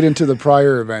 Let's lead into the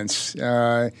prior events.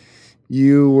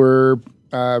 You were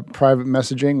private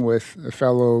messaging with a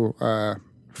fellow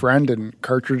friend and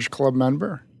Cartridge Club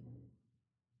member,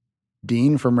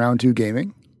 Dean from Round 2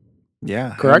 Gaming.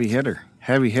 Yeah, correct?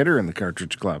 Heavy hitter in the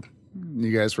Cartridge Club.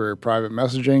 You guys were private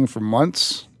messaging for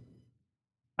months.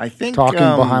 I think talking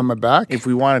behind my back. If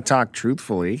we want to talk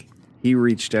truthfully, he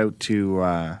reached out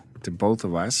to both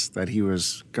of us that he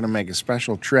was going to make a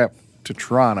special trip to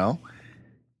Toronto,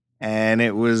 and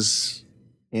it was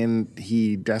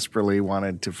he desperately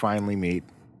wanted to finally meet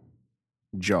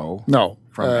Joe. No,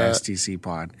 from STC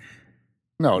Pod.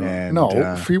 No.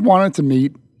 He wanted to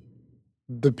meet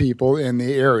the people in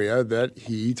the area that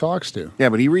he talks to. Yeah,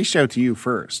 but he reached out to you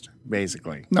first,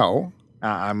 basically. No.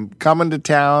 I'm coming to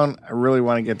town. I really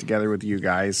want to get together with you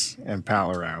guys and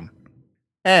pal around.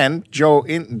 And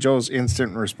Joe's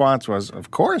instant response was,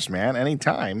 of course, man,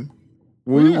 anytime.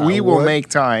 We will make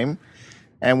time,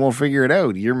 and we'll figure it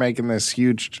out. You're making this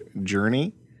huge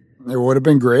journey. It would have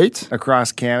been great.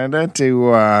 Across Canada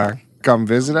to come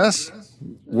visit us.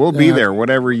 We'll be there,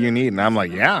 whatever you need. And I'm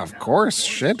like, yeah, of course.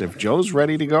 Shit, if Joe's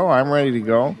ready to go, I'm ready to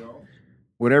go.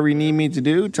 Whatever you need me to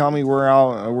do, tell me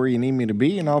where you need me to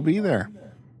be, and I'll be there.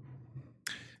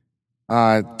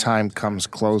 Time comes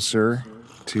closer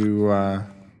to...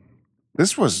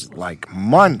 this was like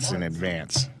months in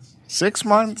advance. 6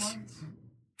 months?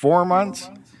 4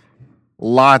 months?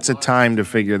 Lots of time to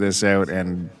figure this out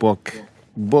and book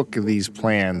these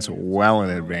plans well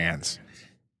in advance.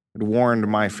 It warned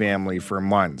my family for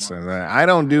months. And I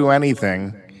don't do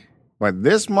anything, but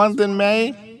this month in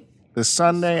May, the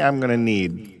Sunday, I'm going to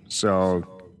need. So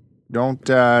don't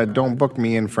book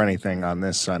me in for anything on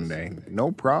this Sunday.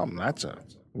 No problem.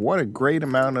 What a great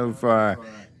amount of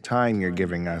time you're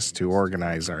giving us to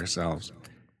organize ourselves.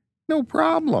 No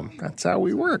problem. That's how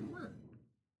we work.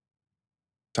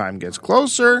 Time gets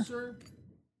closer,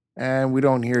 and we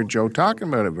don't hear Joe talking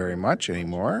about it very much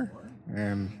anymore.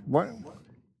 And what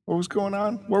was going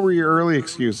on? What were your early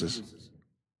excuses?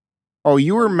 Oh,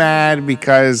 you were mad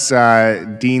because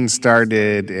Dean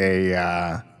started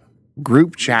a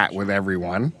group chat with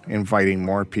everyone, inviting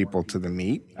more people to the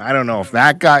meet. I don't know if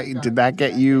did that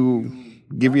get you,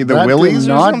 give you the willies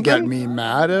or something? That did not get me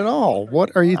mad at all.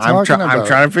 What are you talking about? I'm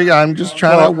trying to figure, I'm just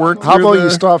trying to work How about you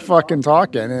stop fucking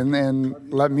talking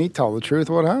and let me tell the truth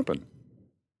what happened?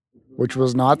 Which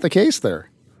was not the case there.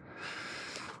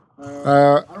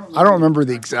 I don't remember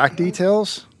the exact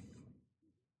details,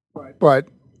 but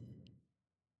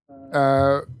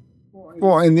we'll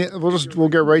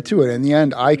get right to it. In the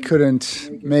end, I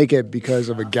couldn't make it because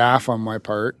of a gaffe on my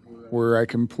part, where I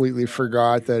completely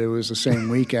forgot that it was the same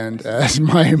weekend as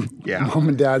my mom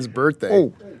and dad's birthday.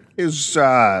 Oh, is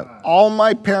all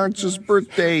my parents'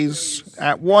 birthdays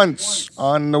at once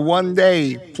on the one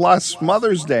day plus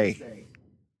Mother's Day?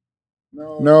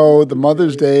 No, the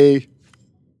Mother's Day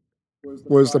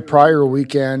was the prior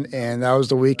weekend, and that was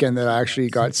the weekend that I actually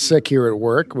got sick here at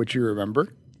work, which you remember.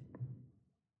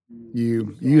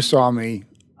 You saw me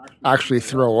actually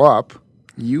throw up.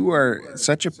 You are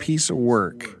such a piece of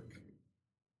work.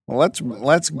 Well,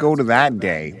 let's go to that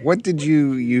day. What did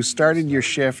you started your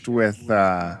shift with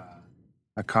a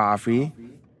coffee,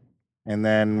 and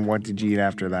then what did you eat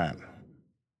after that?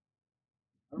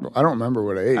 I don't remember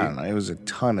what I ate. I don't know. It was a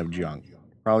ton of junk.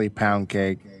 Probably pound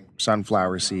cake,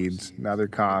 sunflower seeds, another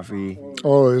coffee.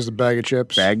 Oh, it was a bag of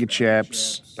chips. Bag of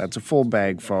chips. That's a full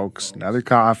bag, folks. Another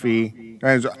coffee.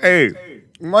 And hey,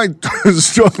 my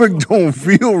stomach don't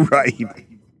feel right.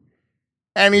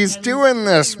 And he's doing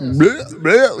this,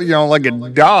 like a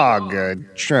dog,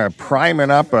 priming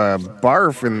up a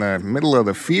barf in the middle of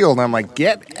the field. I'm like,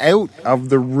 get out of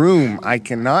the room. I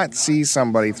cannot see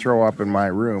somebody throw up in my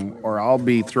room, or I'll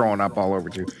be throwing up all over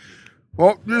you.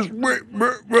 Well, just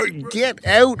wait, get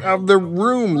out of the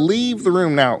room. Leave the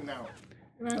room now.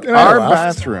 Our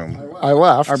bathroom. I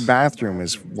left. Our bathroom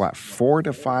is, 4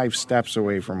 to 5 steps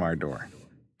away from our door.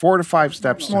 4 to 5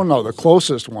 steps. Well, no, the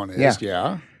closest one is,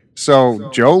 yeah. So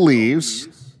Joe leaves,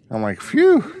 I'm like,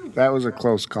 phew, that was a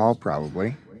close call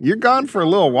probably. You're gone for a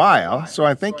little while, so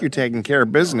I think you're taking care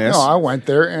of business. No, I went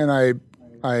there and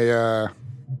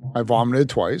I vomited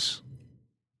twice.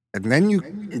 And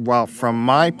then from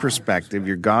my perspective,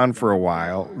 you're gone for a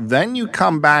while. Then you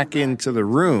come back into the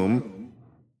room,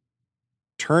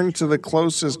 turn to the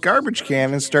closest garbage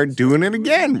can and start doing it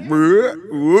again.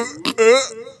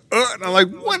 And I'm like,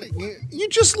 what? You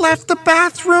just left the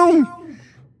bathroom.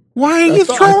 Why are you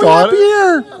throwing up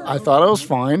here? I thought I was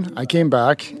fine. I came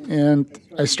back and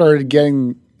I started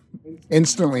getting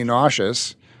instantly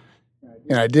nauseous,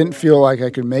 and I didn't feel like I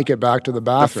could make it back to the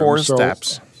bathroom. The 4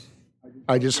 steps.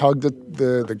 I just hugged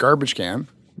the garbage can.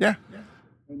 Yeah.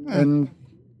 And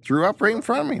threw up right in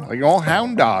front of me, like an old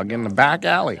hound dog in the back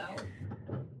alley.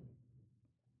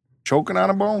 Choking on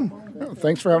a bone.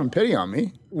 Thanks for having pity on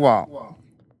me. Well,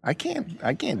 I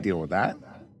can't deal with that.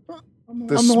 I'm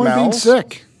the one being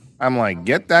sick. I'm like,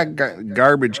 get that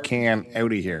garbage can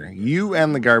out of here. You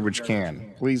and the garbage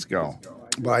can. Please go.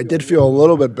 But I did feel a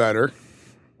little bit better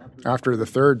after the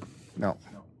third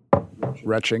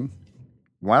retching.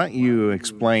 Why don't you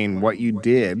explain what you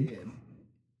did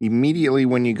immediately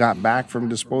when you got back from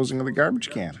disposing of the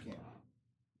garbage can?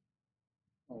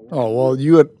 Oh, well,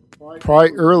 you had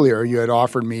earlier you had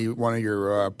offered me one of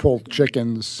your pulled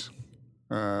chickens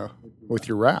with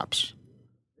your wraps,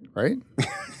 right?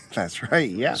 That's right,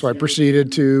 yeah. So I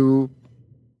proceeded to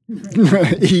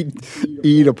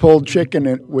eat a pulled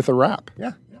chicken with a wrap.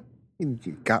 Yeah. You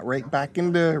got right back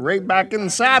in the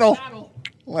saddle.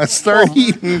 Let's start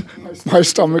eating. My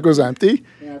stomach was empty,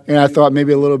 and I thought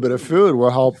maybe a little bit of food will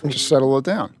help just settle it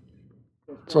down.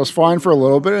 So I was fine for a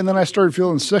little bit, and then I started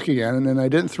feeling sick again, and then I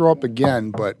didn't throw up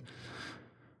again, but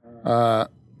I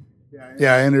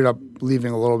ended up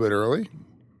leaving a little bit early.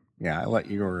 Yeah, I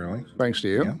let you go early. Thanks to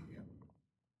you. Yeah.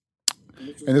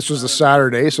 And this was the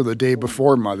Saturday, so the day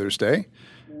before Mother's Day.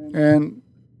 And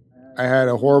I had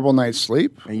a horrible night's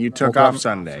sleep. And you took off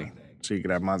Sunday so you could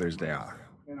have Mother's Day off.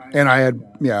 And I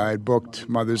had booked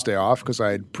Mother's Day off because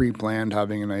I had pre-planned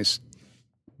having a nice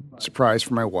surprise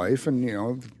for my wife, and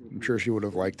I'm sure she would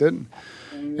have liked it.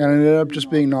 And I ended up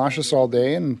just being nauseous all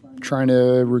day and trying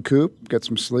to recoup, get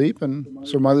some sleep, and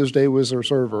so Mother's Day was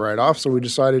sort of a write-off. So we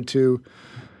decided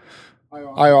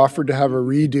I offered to have a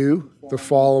redo the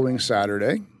following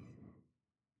Saturday,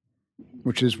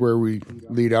 which is where we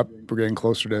lead up. We're getting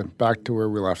closer back to where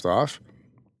we left off.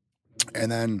 And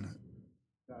then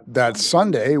that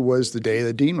Sunday was the day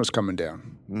that Dean was coming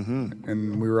down,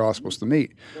 and we were all supposed to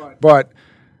meet. But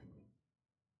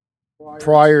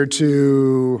prior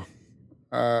to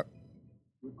the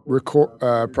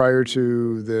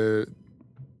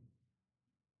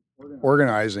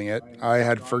organizing it, I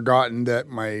had forgotten that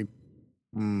my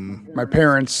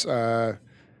parents'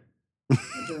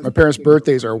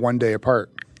 birthdays are one day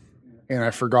apart, and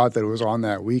I forgot that it was on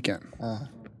that weekend.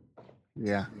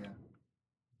 Yeah.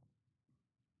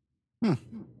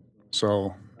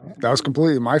 So that was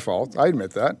completely my fault. I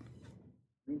admit that.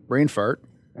 Brain fart.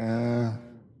 I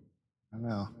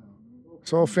know.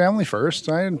 So family first.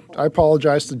 I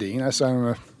apologized to Dean. I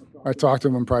talked to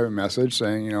him in private message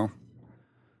saying,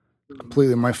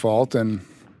 completely my fault,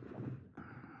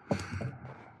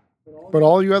 but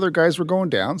all you other guys were going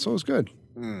down, so it was good.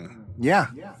 Yeah.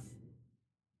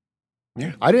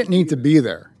 I didn't need to be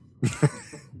there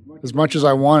as much as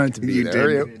I wanted to be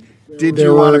there. Did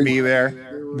you want to be there?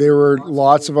 There were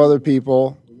lots of other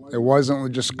people. It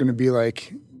wasn't just going to be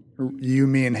like you,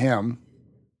 me, and him.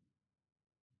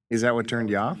 Is that what turned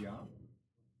you off?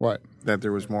 What? That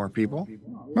there was more people?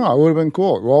 No, it would have been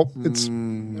cool. Well, it's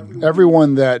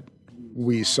everyone that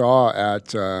we saw at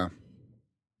the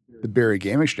Barrie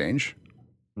Game Exchange.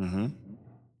 Mm-hmm.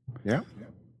 Yeah.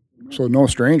 So no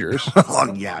strangers.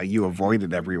 Oh, yeah, you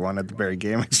avoided everyone at the Barrie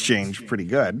Game Exchange pretty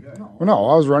good. Well, no,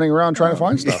 I was running around trying to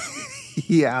find stuff.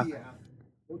 Yeah.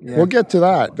 We'll get to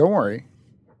that. Don't worry.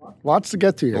 Lots to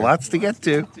get to here. Lots to get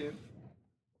to.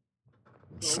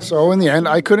 So in the end,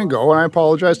 I couldn't go, and I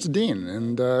apologized to Dean,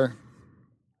 and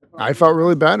I felt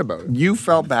really bad about it. You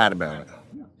felt bad about it?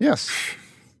 Yes.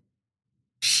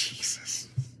 Jesus.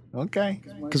 Okay.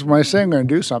 Because when I say I'm going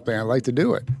to do something, I like to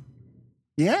do it.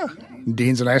 Yeah.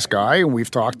 Dean's a nice guy, and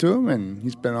we've talked to him, and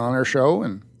he's been on our show,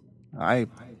 and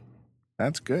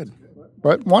that's good.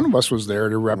 But one of us was there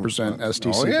to represent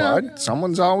STC Pod.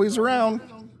 Someone's always around.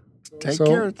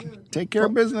 Take care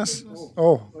of business.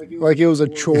 Oh, like it was a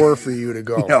chore for you to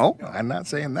go. No, I'm not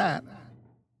saying that.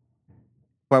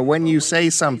 But when you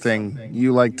say something,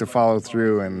 you like to follow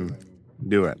through and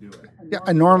do it. Yeah,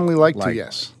 I normally like to,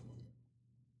 yes.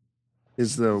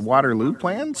 Is the Waterloo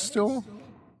plan still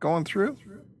going through?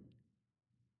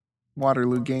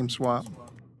 Waterloo Game Swap.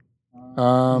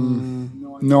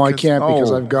 No, I can't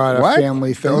because I've got a what?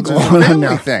 family thing There's a going on family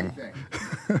now. thing.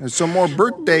 There's some more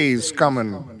birthdays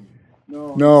coming.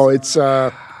 No, it's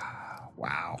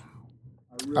Wow.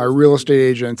 our real estate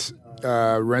agent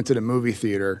rented a movie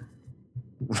theater,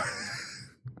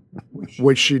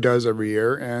 which she does every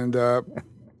year, and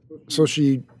so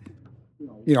she,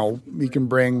 we can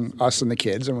bring us and the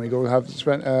kids, and we go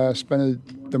spend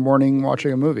the morning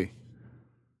watching a movie.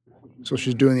 So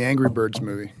she's doing the Angry Birds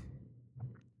movie.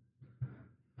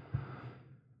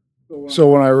 So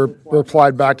when I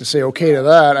replied back to say okay to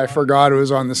that, I forgot it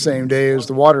was on the same day as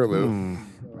the Waterloo.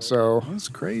 So That's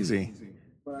crazy.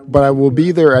 but I will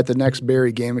be there at the next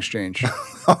Barrie Game Exchange.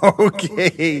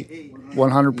 Okay.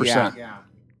 100%.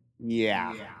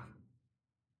 Yeah.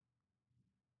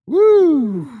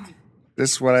 Woo.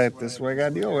 This is what I got to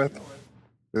deal with.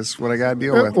 This is what I got to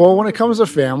deal with. Well, when it comes to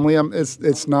family,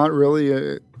 it's not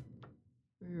really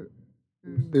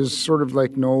there's sort of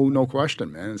like no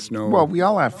question, man. It's no. Well, we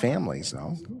all have families,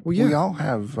 though. Well, yeah. We all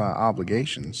have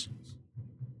obligations.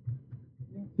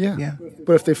 Yeah.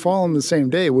 But if they fall on the same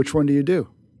day, which one do you do?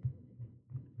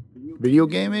 Video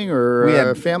gaming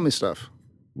or family stuff?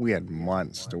 We had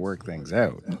months to work things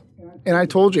out. And I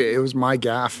told you, it was my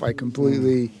gaffe. I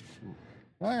completely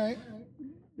All right.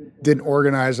 didn't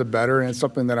organize it better, and it's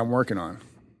something that I'm working on.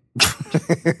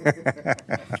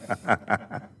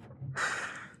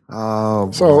 Oh,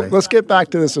 boy. So let's get back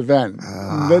to this event.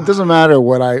 It doesn't matter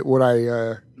what I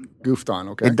goofed on,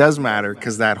 okay? It does matter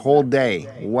because that whole day,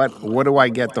 what do I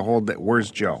get the whole day?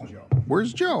 Where's Joe?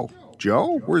 Where's Joe?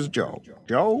 Joe? Where's Joe?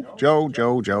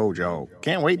 Joe.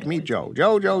 Can't wait to meet Joe.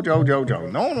 Joe.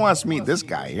 No one wants to meet this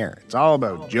guy here. It's all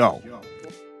about Joe.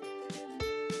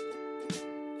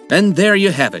 And there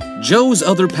you have it, Joe's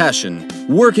other passion,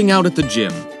 working out at the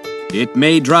gym. It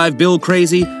may drive Bill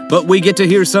crazy, but we get to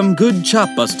hear some good chop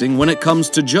busting when it comes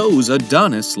to Joe's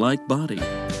Adonis-like body.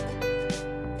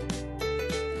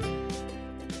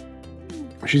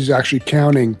 She's actually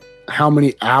counting how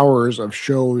many hours of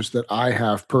shows that I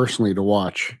have personally to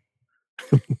watch.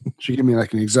 She gave me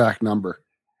like an exact number.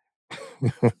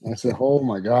 I said, oh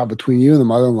my God, between you and the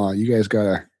mother-in-law, you guys got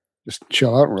to just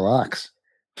chill out and relax.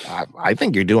 I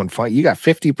think you're doing fine. You got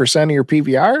 50% of your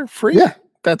PVR free? Yeah.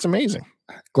 That's amazing.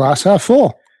 Glass half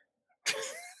full.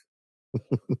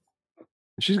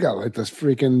 She's got like this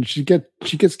freaking, she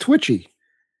gets twitchy.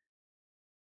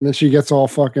 And then she gets all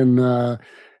fucking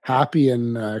happy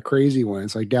and crazy when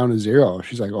it's like down to zero.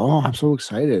 She's like, oh, I'm so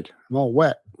excited. I'm all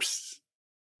wet.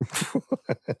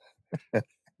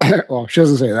 Well, she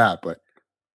doesn't say that, but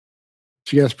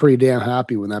she gets pretty damn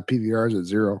happy when that PVR is at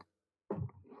zero.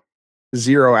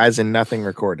 Zero as in nothing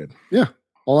recorded. Yeah.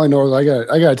 All I know is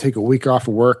I gotta take a week off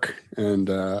of work and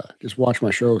just watch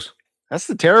my shows. That's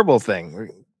the terrible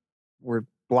thing. We're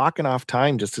blocking off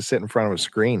time just to sit in front of a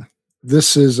screen.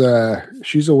 This is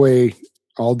she's away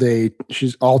all day.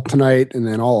 She's all tonight and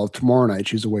then all of tomorrow night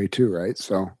she's away too, right?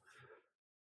 So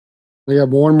I got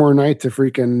one more night to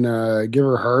freaking give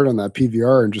her heart on that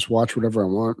PVR and just watch whatever I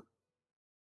want.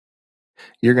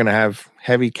 You're gonna have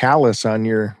heavy callus on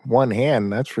your one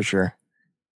hand, that's for sure.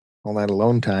 All that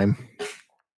alone time.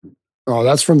 Oh,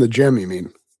 that's from the gym, you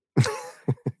mean?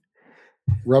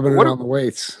 Rubbing it on the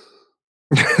weights.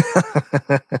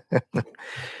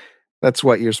 That's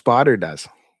what your spotter does.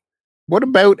 What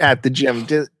about at the gym?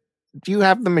 Do you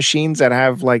have the machines that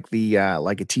have like the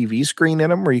like a TV screen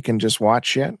in them where you can just watch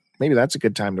shit? Maybe that's a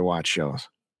good time to watch shows.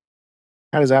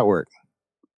 How does that work?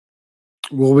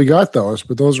 Well, we got those,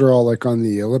 but those are all like on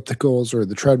the ellipticals or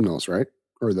the treadmills, right?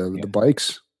 Or the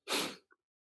bikes.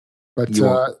 But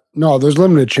no, there's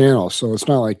limited channels, so it's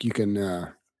not like you can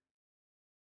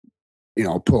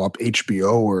pull up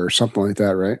HBO or something like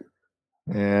that, right?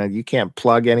 Yeah, you can't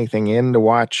plug anything in to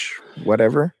watch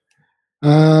whatever.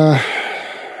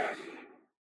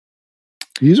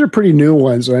 These are pretty new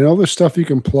ones. I know there's stuff you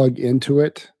can plug into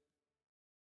it.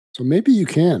 So maybe you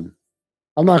can.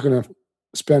 I'm not going to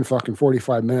spend fucking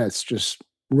 45 minutes just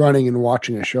running and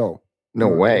watching a show. No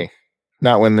way.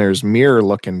 Not when there's mirror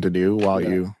looking to do while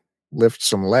you lift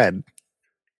some lead.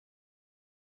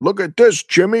 Look at this,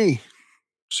 Jimmy.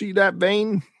 See that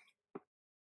vein?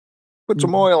 Put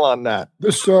some oil on that.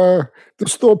 This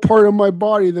still part of my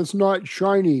body that's not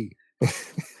shiny.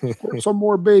 Put some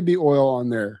more baby oil on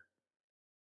there.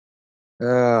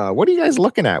 What are you guys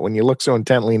looking at when you look so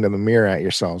intently into the mirror at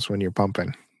yourselves when you're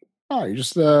pumping? Oh, you're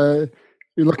just you're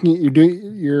looking at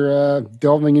you're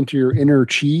delving into your inner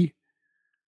chi.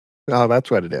 Oh, that's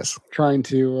what it is. Trying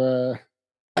to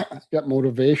get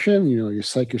motivation. You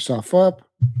psych yourself up.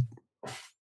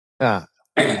 I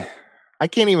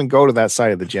can't even go to that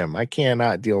side of the gym. I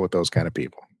cannot deal with those kind of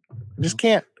people. I just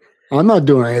can't. I'm not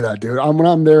doing any of that, dude. When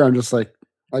I'm there, I'm just like,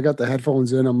 I got the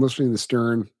headphones in. I'm listening to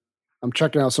Stern. I'm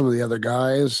checking out some of the other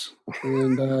guys,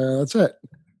 and that's it.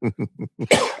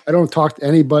 I don't talk to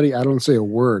anybody. I don't say a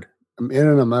word. I'm in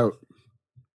and I'm out.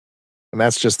 And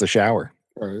that's just the shower.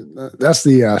 That's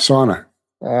the sauna.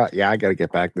 Yeah, I got to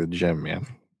get back to the gym, man.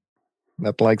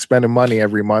 Nothing like spending money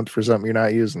every month for something you're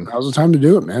not using. Now's the time to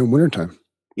do it, man. Wintertime.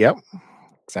 Yep,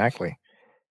 exactly.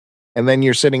 And then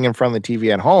you're sitting in front of the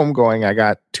TV at home going, I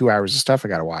got 2 hours of stuff I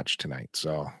got to watch tonight.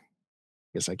 So I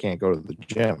guess I can't go to the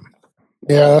gym.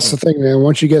 Yeah, that's the thing, man.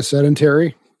 Once you get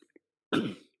sedentary,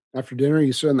 after dinner,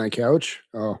 you sit on that couch.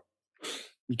 Oh,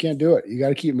 you can't do it. You got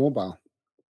to keep mobile.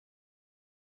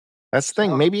 That's the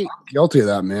thing. Maybe guilty of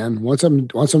that, man. Once I'm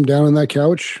down on that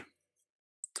couch,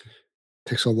 it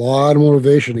takes a lot of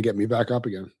motivation to get me back up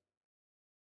again.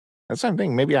 That's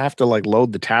something. Maybe I have to like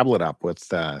load the tablet up with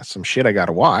some shit I got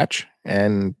to watch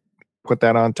and put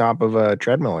that on top of a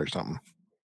treadmill or something.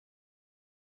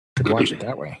 Could watch it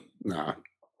that way. Nah.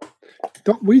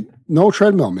 No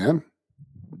treadmill, man.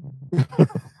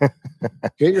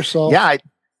 Get yourself. Yeah.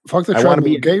 Fuck the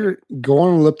treadmill. Go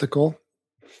on an elliptical.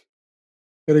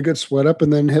 Get a good sweat up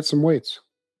and then hit some weights.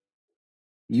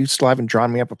 You still haven't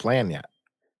drawn me up a plan yet.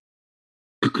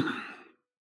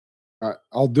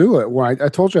 I'll do it. Well, I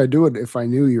told you I'd do it if I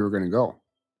knew you were going to go.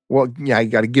 Well, yeah, you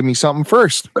got to give me something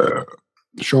first.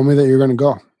 Show me that you're going to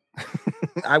go.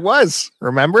 I was.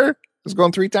 Remember? I was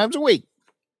going 3 times a week.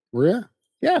 Were you?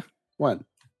 Yeah. When?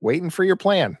 Waiting for your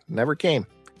plan. Never came.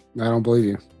 I don't believe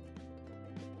you.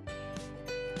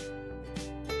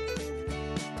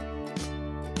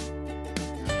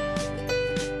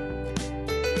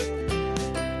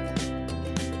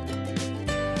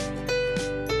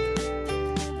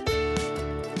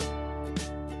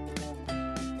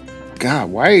 God,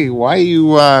 why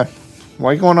you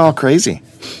going all crazy?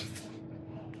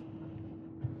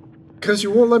 Because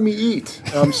you won't let me eat.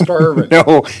 I'm starving.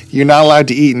 No, you're not allowed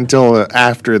to eat until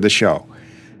after the show.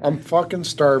 I'm fucking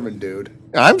starving, dude.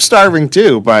 I'm starving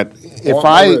too, but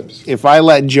if I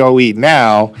let Joe eat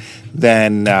now,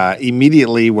 then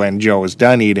immediately when Joe is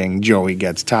done eating, Joey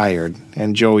gets tired,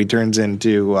 and Joey turns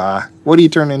into what do you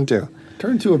turn into?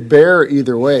 Turn into a bear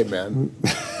either way, man.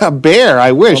 A bear?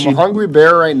 I wish. I'm a hungry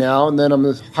bear right now, and then I'm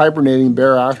a hibernating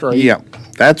bear after I eat. Yeah,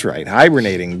 that's right.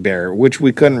 Hibernating bear, which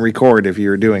we couldn't record if you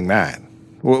were doing that.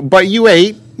 Well, but you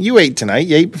ate. You ate tonight.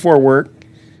 You ate before work.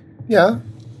 Yeah.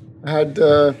 I had,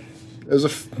 it was a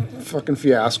fucking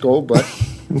fiasco, but.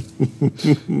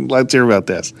 Let's hear about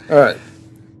this. All right.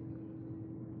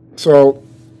 So,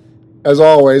 as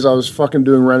always, I was fucking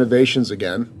doing renovations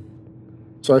again.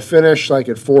 So I finished like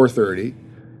at 4:30.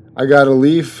 I got to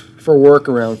leave for work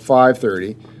around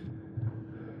 5:30.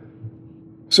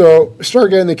 So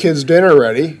start getting the kids' dinner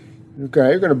ready. Okay,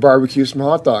 you're going to barbecue some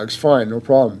hot dogs. Fine, no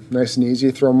problem. Nice and easy,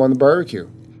 throw them on the barbecue.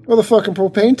 Well, the fucking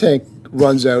propane tank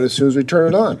runs out as soon as we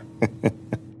turn it on.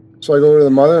 So I go to the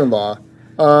mother-in-law.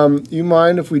 You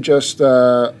mind if we just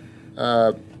boil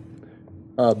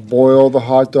the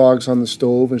hot dogs on the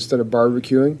stove instead of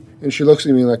barbecuing? And she looks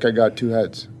at me like I got 2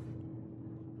 heads.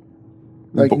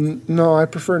 Like, no, I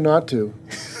prefer not to.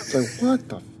 It's like, what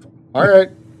the All right.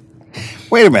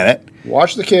 Wait a minute.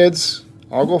 Watch the kids.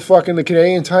 I'll go fucking the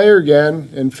Canadian Tire again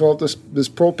and fill up this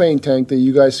propane tank that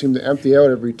you guys seem to empty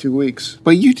out every 2 weeks.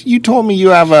 But you told me you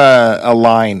have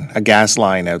a gas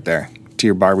line out there to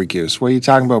your barbecues. What are you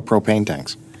talking about propane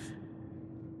tanks?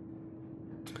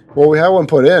 Well, we have one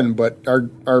put in, but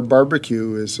our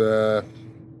barbecue is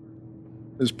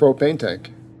propane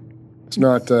tank. It's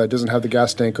not doesn't have the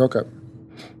gas tank hookup.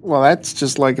 Well, that's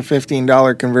just like a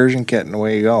 $15 conversion kit, and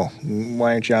away you go.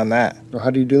 Why aren't you on that? Well,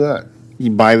 how do you do that? You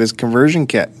buy this conversion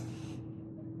kit.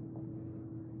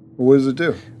 What does it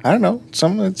do? I don't know.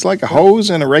 It's like a hose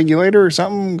and a regulator or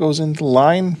something goes into the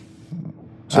line.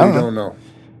 So you don't know.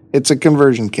 It's a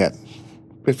conversion kit.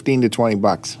 $15 to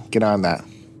 $20. Get on that.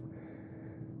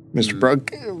 Mr.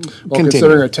 Brooke, well,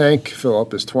 considering a tank fill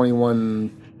up is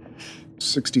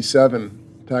 $21.67,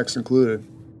 tax included.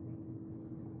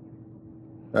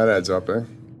 That adds up, eh?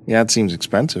 Yeah, it seems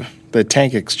expensive. The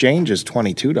tank exchange is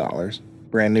 $22.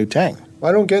 Brand new tank.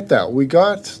 I don't get that. We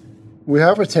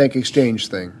have a tank exchange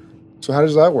thing. So how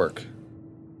does that work?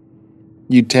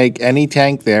 You take any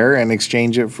tank there and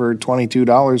exchange it for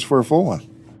 $22 for a full one.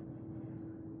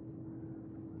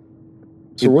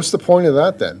 So what's the point of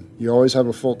that then? You always have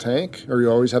a full tank, or you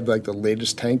always have like the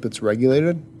latest tank that's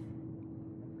regulated?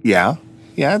 Yeah.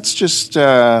 Yeah, it's just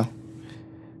that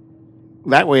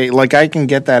way, like I can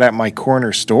get that at my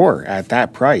corner store at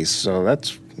that price. So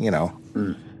that's,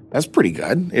 that's pretty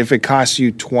good. If it costs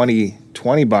you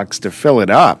 $20 to fill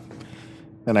it up,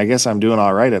 And I guess I'm doing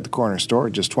all right at the corner store,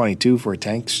 just 22 for a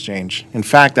tank exchange. In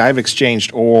fact, I've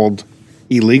exchanged old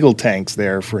illegal tanks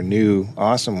there for new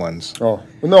awesome ones. Oh,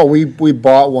 well, no, we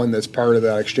bought one that's part of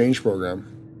that exchange program.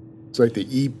 It's like the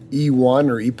E1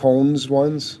 or EPONS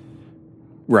ones.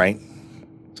 Right.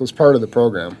 So it's part of the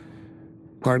program.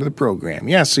 Part of the program.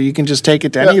 Yeah, so you can just take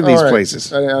it to any of these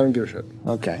places. I don't give a shit.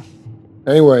 Okay.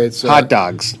 Anyway, it's... hot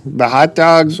dogs. The hot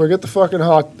dogs. So I get the fucking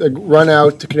run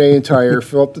out to Canadian Tire,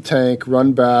 fill up the tank,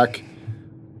 run back,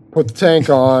 put the tank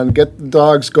on, get the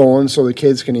dogs going so the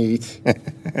kids can eat,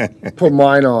 put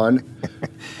mine on.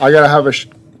 I got to have a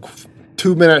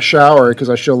 2-minute shower because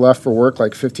I should have left for work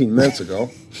like 15 minutes ago.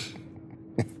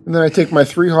 And then I take my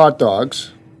 3 hot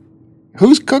dogs.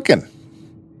 Who's cooking?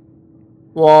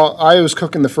 Well, I was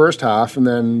cooking the first half, and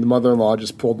then the mother-in-law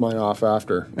just pulled mine off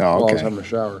after while I was having a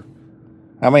shower.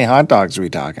 How many hot dogs are we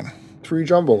talking? 3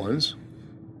 jumbo ones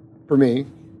for me.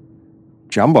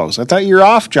 Jumbos? I thought you were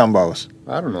off jumbos.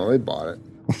 I don't know. They bought it.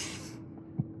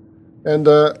 And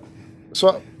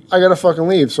so I got to fucking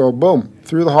leave. So, boom.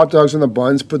 Threw the hot dogs in the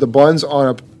buns, put the buns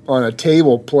on a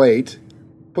table plate,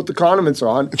 put the condiments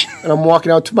on, and I'm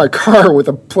walking out to my car with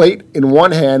a plate in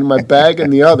one hand, my bag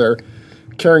in the other,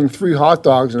 carrying 3 hot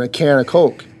dogs and a can of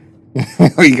Coke.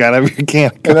 You got to have your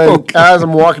can of Coke. And then as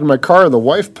I'm walking to my car, the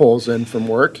wife pulls in from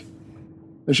work,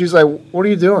 and she's like, "What are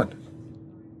you doing?"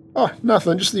 "Oh,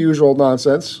 nothing, just the usual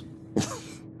nonsense.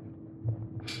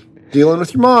 Dealing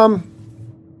with your mom."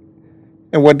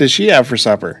 And what does she have for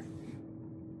supper?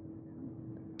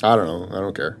 I don't know. I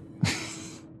don't care.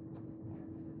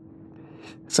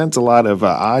 Sense a lot of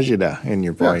agita in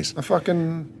your voice. Yeah, I'm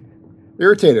fucking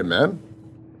irritated, man.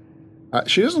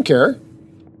 She doesn't care.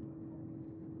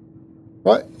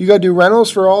 What? You got to do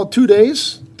rentals for all 2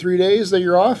 days, 3 days that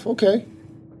you're off? Okay.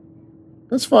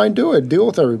 That's fine. Do it. Deal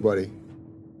with everybody.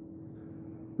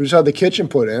 We just had the kitchen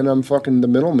put in. I'm fucking the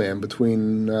middleman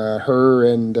between her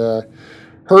and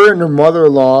her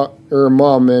mother-in-law, or her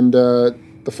mom, and the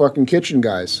fucking kitchen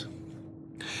guys.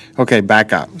 Okay,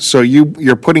 back up. So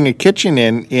you're putting a kitchen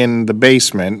in the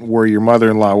basement where your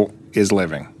mother-in-law is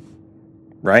living,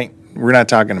 right? We're not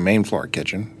talking a main floor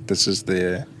kitchen. This is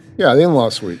the... Yeah, the in-law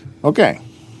suite. Okay.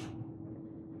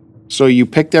 So you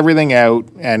picked everything out,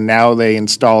 and now they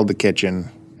installed the kitchen,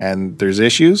 and there's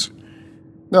issues?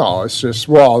 No, it's just,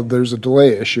 well, there's a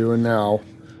delay issue, and now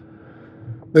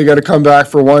they got to come back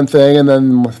for one thing, and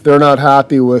then they're not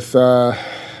happy with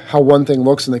how one thing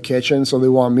looks in the kitchen, so they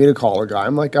want me to call a guy.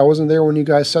 I'm like, I wasn't there when you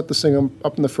guys set this thing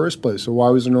up in the first place, so why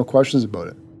was there no questions about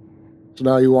it? So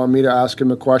now you want me to ask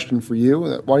him a question for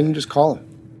you? Why don't you just call him?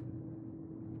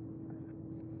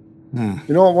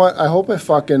 You know what? I hope I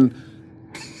fucking...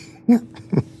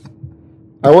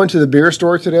 I went to the beer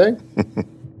store today.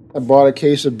 I bought a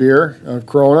case of beer,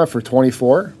 Corona, for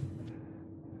 $24.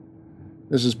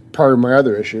 This is part of my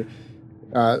other issue.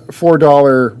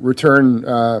 $4 return,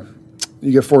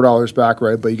 you get $4 back,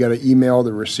 right? But you got to email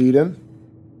the receipt in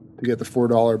to get the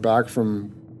 $4 back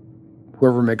from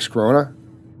whoever makes Corona.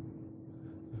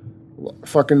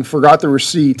 Fucking forgot the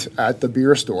receipt at the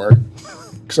beer store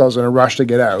because I was in a rush to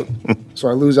get out. So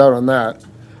I lose out on that.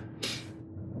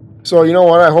 So you know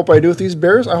what I hope I do with these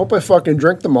beers? I hope I fucking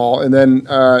drink them all and then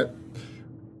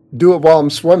do it while I'm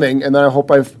swimming, and then I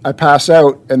hope I pass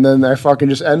out, and then I fucking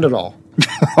just end it all.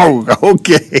 Oh,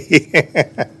 okay.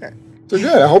 So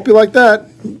good. I hope you like that.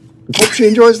 Hope she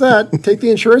enjoys that. Take the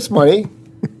insurance money,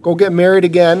 go get married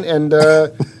again, and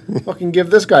fucking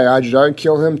give this guy agita and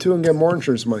kill him too and get more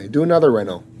insurance money. Do another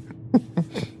reno.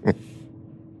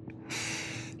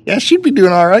 Yeah, she'd be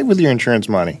doing all right with your insurance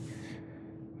money.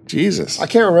 Jesus. I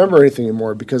can't remember anything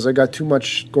anymore because I got too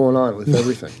much going on with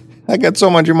everything. I got so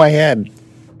much in my head.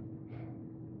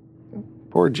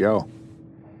 Poor Joe.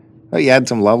 Oh, you had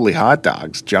some lovely hot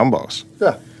dogs, jumbos.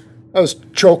 Yeah. I was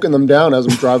choking them down as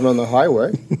I'm driving on the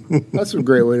highway. That's a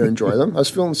great way to enjoy them. I was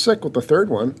feeling sick with the third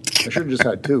one. I should have just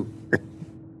had 2.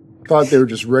 Thought they were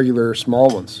just regular small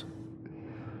ones.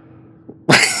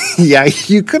 Yeah,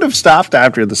 you could have stopped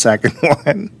after the second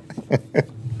one.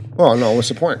 Oh, no, what's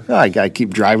the point? Oh, I got to keep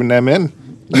driving them in.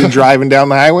 You're driving down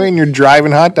the highway and you're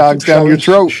driving hot dogs down your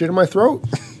throat. Shit in my throat.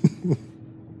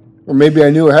 Or maybe I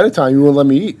knew ahead of time you wouldn't let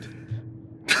me eat.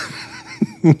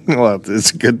 Well,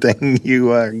 it's a good thing you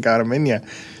got them in you.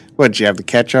 What, you have the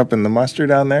ketchup and the mustard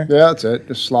on there? Yeah, that's it.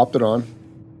 Just slopped it on.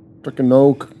 Freaking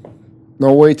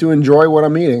no way to enjoy what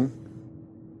I'm eating.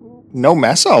 No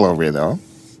mess all over you, though.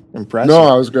 Impressive. No,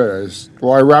 I was good.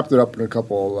 I wrapped it up in a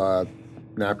couple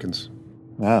napkins.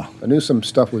 Wow. I knew some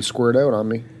stuff would squirt out on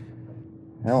me.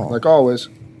 Oh. Like always.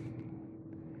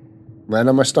 Land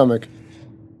on my stomach.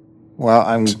 Well,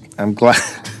 I'm glad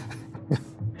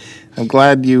I'm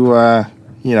glad you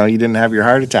you didn't have your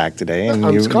heart attack today, and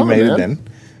you made it in.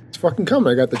 It's fucking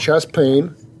coming. I got the chest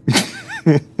pain.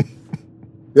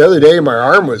 The other day, my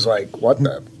arm was like, what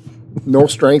the? No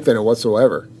strength in it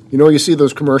whatsoever. You see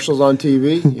those commercials on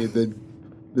TV?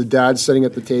 The dad's sitting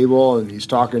at the table, and he's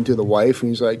talking to the wife,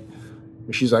 and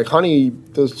she's like, honey,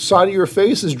 the side of your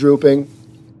face is drooping.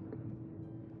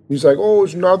 He's like, oh,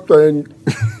 it's nothing.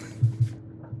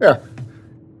 Yeah.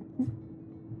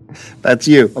 That's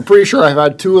you. I'm pretty sure I've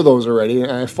had 2 of those already,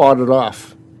 and I fought it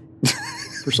off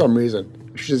for some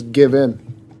reason. I should just give in.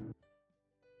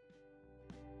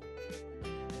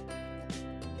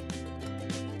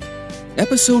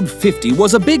 Episode 50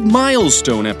 was a big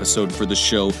milestone episode for the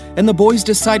show, and the boys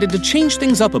decided to change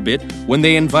things up a bit when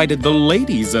they invited the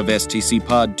ladies of STC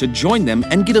Pod to join them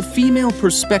and get a female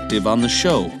perspective on the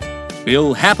show.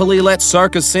 Bill happily let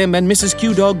Sarka Sim and Mrs.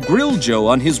 Q-Dog grill Joe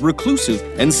on his reclusive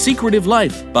and secretive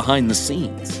life behind the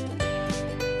scenes.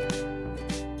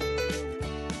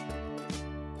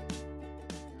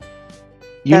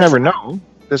 You never know.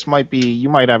 You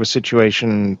might have a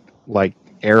situation like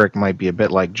Eric might be a bit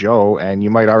like Joe, and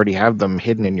you might already have them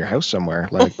hidden in your house somewhere,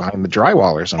 like behind the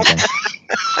drywall or something.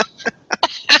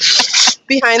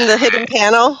 Behind the hidden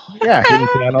panel? Yeah, hidden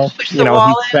panel.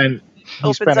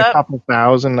 He spent a couple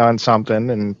thousand on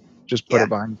something and just put it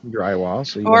behind the drywall.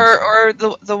 So or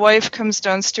the wife comes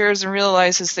downstairs and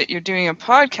realizes that you're doing a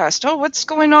podcast. Oh, what's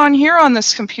going on here on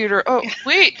this computer? Oh,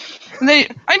 wait.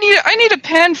 I need a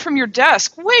pen from your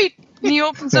desk. Wait. And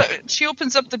she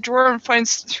opens up the drawer and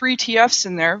finds 3 TFs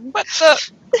in there. What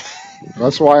the?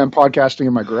 That's why I'm podcasting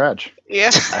in my garage. Yeah.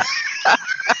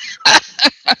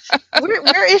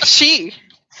 Where is she?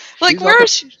 Where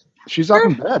is she? She's up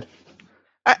in bed.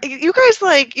 You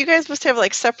guys must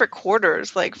have separate quarters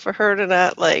for her to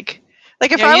not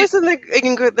if I was in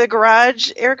the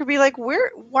garage, Eric would be like,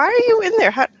 why are you in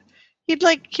there? He'd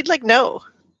know.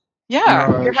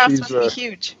 Yeah. Your house must be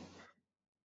huge.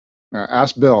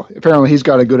 Ask Bill. Apparently he's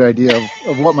got a good idea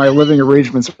of what my living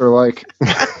arrangements are like.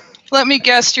 Let me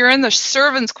guess, you're in the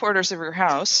servants' quarters of your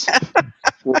house.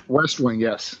 West Wing,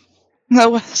 yes. The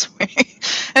West Wing.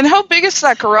 And how big is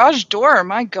that garage door?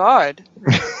 My God.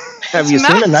 Have you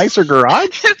seen a nicer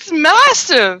garage? It's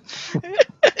massive.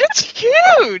 It's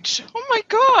huge. Oh my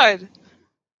God.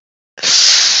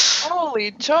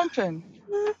 Holy jumping.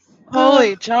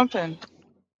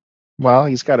 Well,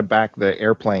 he's got to back the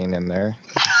airplane in there.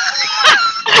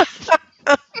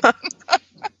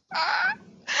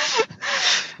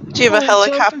 Do you have a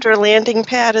helicopter landing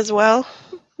pad as well?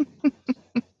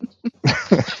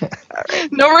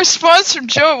 No response from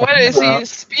Joe. What is he?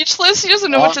 Speechless? He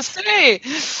doesn't know what to say.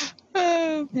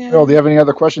 Oh, Bill, do you have any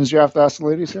other questions you have to ask the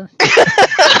ladies here?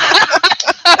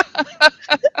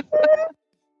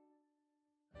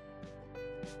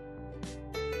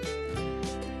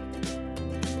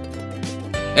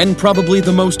 And probably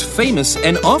the most famous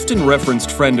and often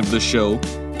referenced friend of the show,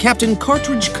 Captain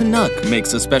Cartridge Canuck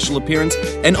makes a special appearance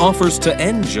and offers to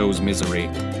end Joe's misery.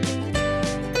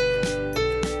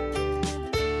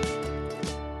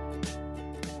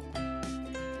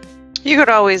 You could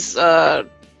always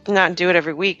not do it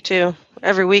every week, too.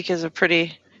 Every week is a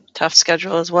pretty tough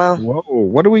schedule as well. Whoa,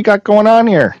 what do we got going on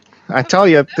here? I tell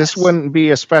you, this wouldn't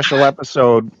be a special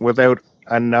episode without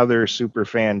another super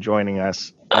fan joining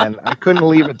us. And I couldn't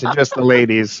leave it to just the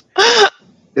ladies.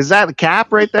 Is that a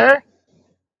Cap right there?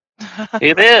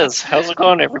 It is. How's it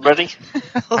going, everybody?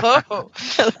 Hello.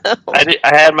 I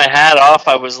had my hat off.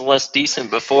 I was less decent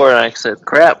before, and I said,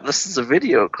 crap, this is a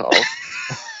video call.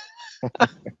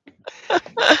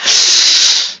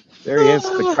 There he is,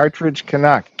 the Cartridge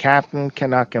Canuck, Captain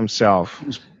Canuck himself.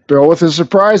 Bill with his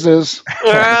surprises.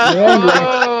 Oh.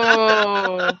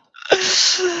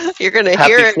 You're going to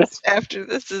hear it after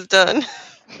this is done.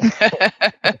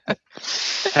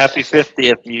 Happy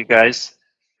 50th, you guys.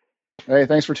 Hey,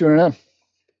 thanks for tuning in.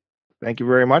 Thank you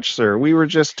very much, sir. We were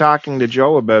just talking to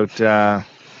Joe about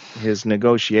his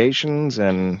negotiations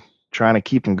and trying to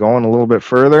keep him going a little bit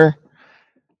further.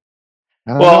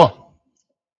 Well,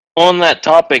 on that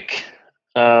topic,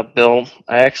 Bill,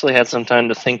 I actually had some time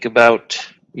to think about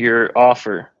your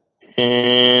offer,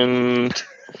 and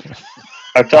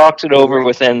I talked it over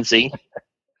with NZ,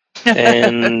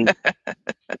 and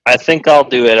I think I'll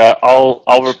do it.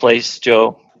 I'll replace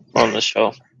Joe on the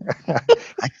show.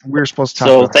 We're supposed to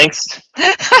talk thanks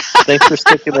for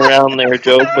sticking around there,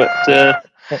 Joe, but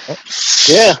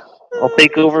yeah, I'll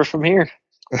take over from here.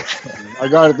 I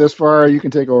got it this far. You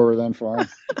can take over then, fine.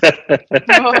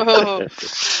 Oh.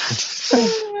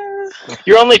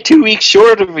 You're only 2 weeks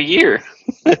short of a year.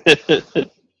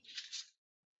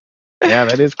 Yeah,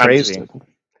 that is crazy.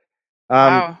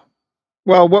 Wow.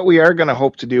 Well, what we are going to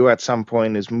hope to do at some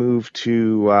point is move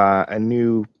to a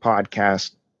new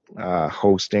podcast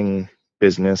hosting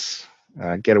business.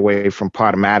 Get away from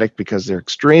Podomatic because they're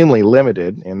extremely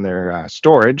limited in their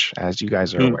storage, as you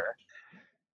guys are aware.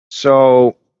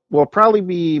 So we'll probably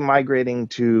be migrating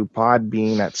to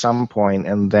Podbean at some point,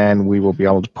 and then we will be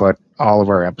able to put all of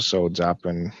our episodes up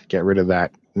and get rid of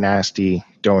that nasty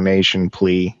donation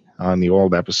plea on the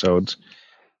old episodes,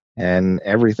 and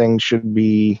everything should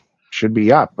be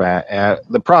up.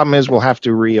 The problem is we'll have to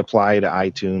reapply to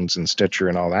iTunes and Stitcher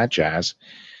and all that jazz,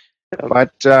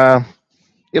 but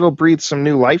it'll breathe some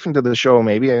new life into the show.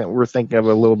 Maybe we're thinking of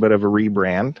a little bit of a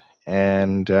rebrand,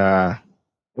 and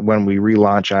when we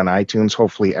relaunch on iTunes,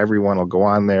 hopefully everyone will go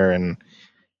on there and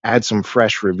add some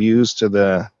fresh reviews to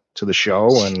the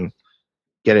show and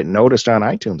get it noticed on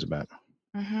iTunes about.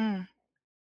 Mm-hmm.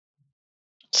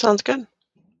 Sounds good.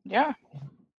 Yeah.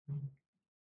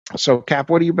 So, Cap,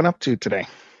 what have you been up to today?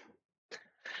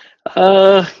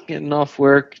 Getting off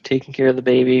work, taking care of the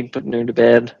baby, putting her to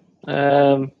bed,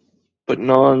 putting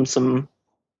on some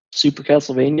Super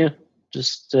Castlevania,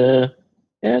 just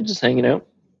hanging out.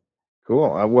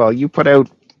 Cool. Well, you put out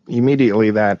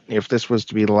immediately that if this was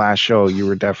to be the last show, you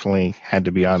were definitely had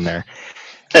to be on there.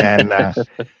 And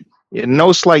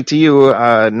no slight to you,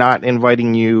 not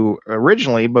inviting you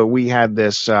originally, but we had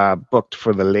this booked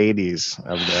for the ladies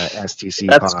of the STC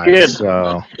That's pod. good.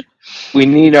 So we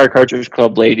need our Cartridge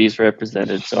Club ladies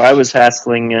represented. So I was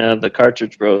hassling the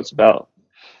Cartridge Bros about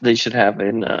they should have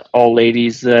an all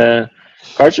ladies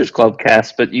Cartridge Club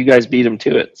cast, but you guys beat them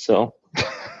to it. So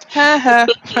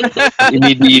you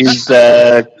need to use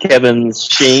Kevin's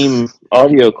shame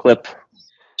audio clip.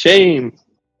 Shame.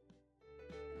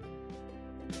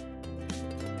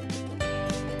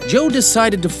 Joe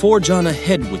decided to forge on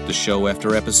ahead with the show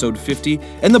after episode 50,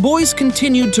 and the boys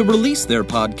continued to release their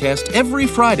podcast every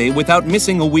Friday without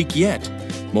missing a week yet.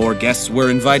 More guests were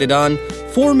invited on,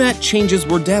 format changes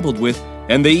were dabbled with,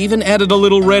 and they even added a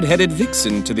little red-headed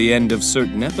vixen to the end of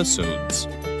certain episodes.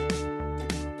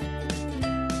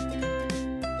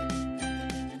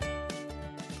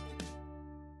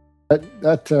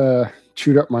 That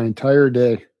chewed up my entire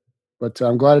day. But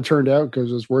I'm glad it turned out because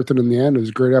it was worth it in the end. It was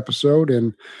a great episode,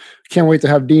 and can't wait to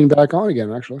have Dean back on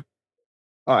again, actually.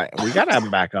 all right, we got to have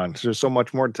him back on because there's so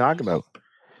much more to talk about.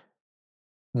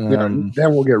 Then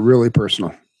we'll get really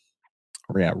personal.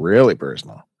 Yeah, really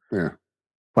personal. Yeah.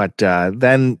 But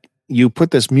then you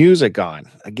put this music on,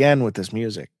 again with this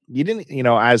music. You didn't,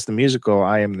 as the musical,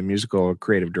 I am the musical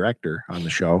creative director on the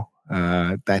show.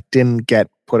 That didn't get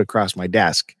put across my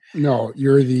desk. No,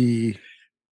 you're the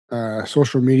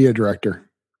social media director.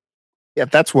 Yeah,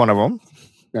 that's one of them.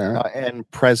 Yeah. And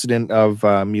president of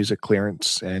music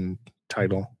clearance and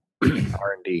title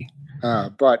R&D.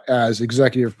 But as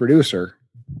executive producer,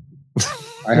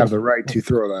 I have the right to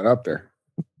throw that up there.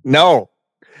 No.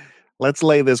 Let's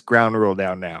lay this ground rule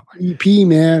down now. EP,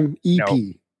 man. EP.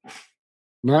 No.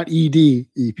 Not ED,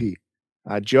 EP.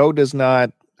 Joe does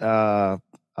not,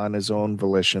 on his own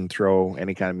volition, throw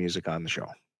any kind of music on the show.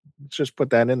 Let's just put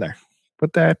that in there.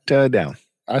 Put that down.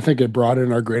 I think it brought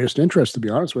in our greatest interest, to be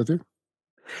honest with you.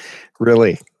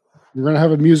 Really? We're going to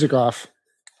have a music off.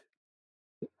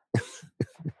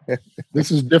 This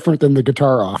is different than the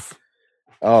guitar off.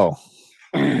 Oh.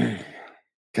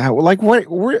 God, well, like what?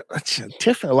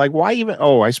 Tiffany, like why even?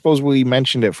 Oh, I suppose we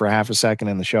mentioned it for half a second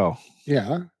in the show.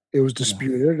 Yeah, it was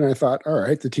disputed, and I thought, all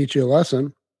right, to teach you a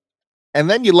lesson. And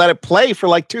then you let it play for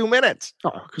like 2 minutes.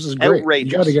 Oh, because it's great.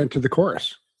 Outrageous. You got to get into the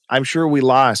chorus. I'm sure we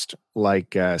lost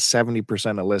like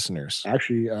 70% of listeners.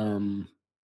 Actually,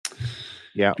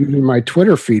 yeah. Due to my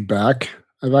Twitter feedback,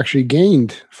 I've actually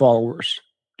gained followers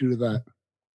due to that.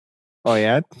 Oh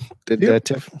yeah, did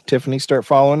Tiffany start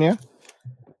following you?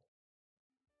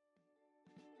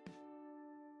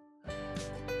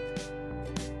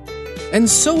 And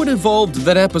so it evolved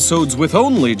that episodes with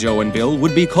only Joe and Bill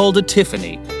would be called a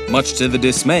Tiffany, much to the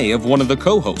dismay of one of the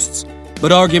co-hosts.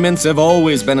 But arguments have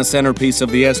always been a centerpiece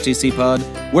of the STC pod,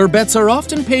 where bets are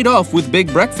often paid off with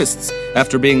big breakfasts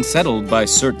after being settled by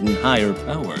certain higher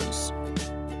powers.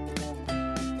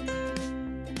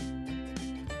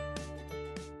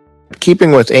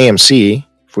 Keeping with AMC,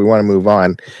 if we want to move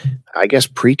on, I guess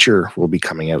Preacher will be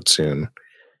coming out soon.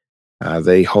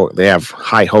 They have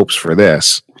high hopes for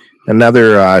this.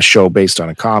 Another show based on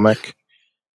a comic.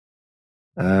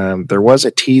 There was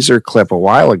a teaser clip a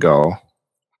while ago,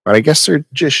 but I guess they're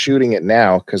just shooting it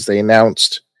now because they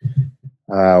announced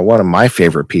one of my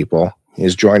favorite people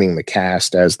is joining the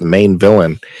cast as the main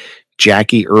villain,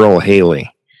 Jackie Earle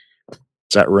Haley. Does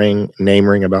that name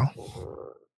ring a bell?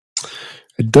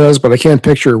 It does, but I can't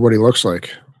picture what he looks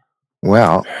like.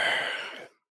 Well,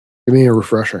 Give me a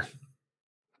refresher.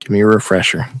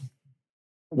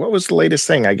 What was the latest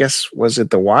thing? I guess, was it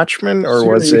The Watchmen or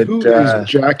Siri, was it... who is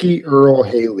Jackie Earle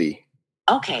Haley?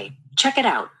 Okay, check it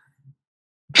out.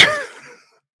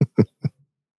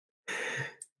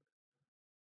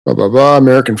 Blah, blah, blah.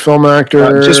 American film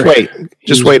actor. Just wait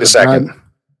a second.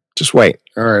 Just wait.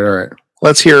 All right.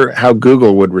 Let's hear how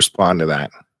Google would respond to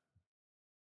that.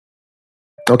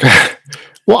 Okay.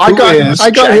 Well, I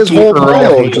got his whole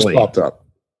bio just popped up.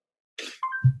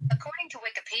 According to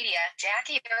Wikipedia,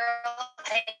 Jackie Earle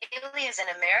Haley is an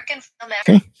American film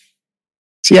actor. Okay.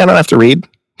 See, I don't have to read.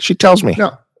 She tells me.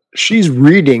 No, she's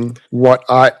reading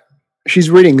she's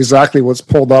reading exactly what's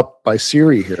pulled up by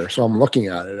Siri here. So I'm looking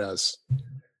at it as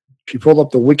she pulled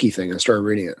up the wiki thing and started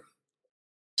reading it.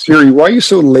 Siri, why are you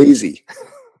so lazy?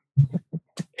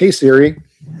 Hey, Siri.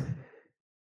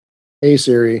 Hey,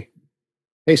 Siri.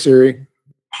 Hey, Siri.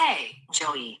 Hey,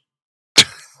 Joey.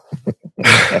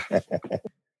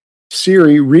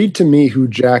 Siri, read to me who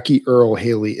Jackie Earle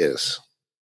Haley is.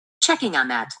 Checking on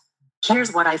that.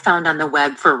 Here's what I found on the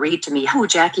web for read to me who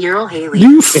Jackie Earle Haley.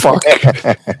 You fuck.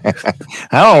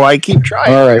 Oh, I keep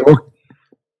trying. All right. Well,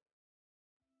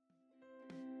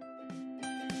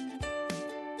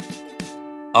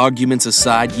 Arguments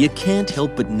aside, you can't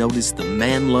help but notice the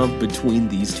man love between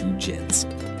these two gents.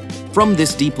 From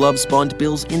this deep love spawned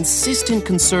Bill's insistent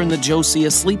concern that Joe see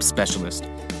a sleep specialist.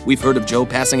 We've heard of Joe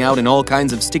passing out in all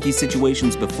kinds of sticky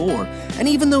situations before, and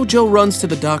even though Joe runs to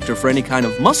the doctor for any kind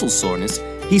of muscle soreness,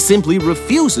 he simply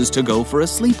refuses to go for a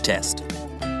sleep test.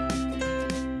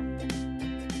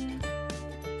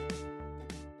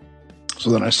 So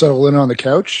then I settle in on the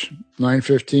couch,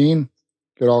 9:15,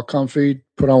 get all comfy,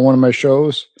 put on one of my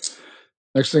shows.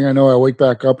 Next thing I know, I wake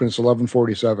back up and it's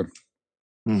 11:47.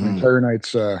 The entire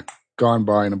night's gone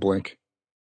by in a blink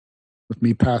with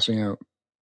me passing out.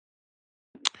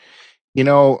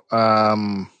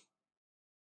 When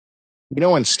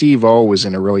Steve O was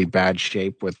in a really bad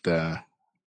shape with the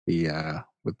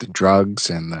drugs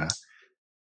and the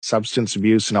substance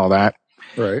abuse and all that,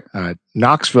 right?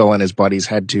 Knoxville and his buddies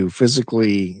had to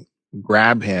physically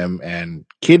grab him and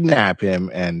kidnap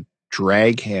him and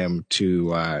drag him to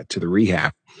the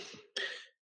rehab.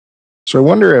 So I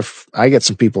wonder if I get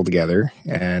some people together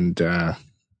and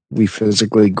we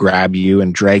physically grab you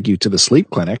and drag you to the sleep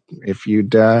clinic, if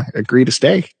you'd agree to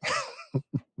stay.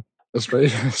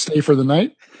 Stay for the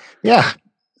night? Yeah,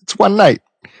 it's one night.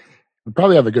 We'd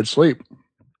probably have a good sleep.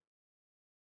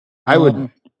 I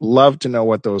would love to know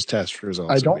what those test results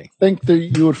would be. I don't think that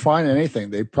you would find anything.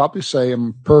 They probably say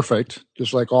I'm perfect,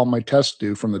 just like all my tests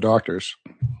do from the doctors.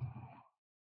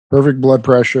 Perfect blood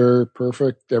pressure,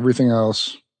 perfect everything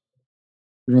else,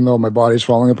 even though my body's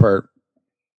falling apart.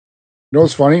 You know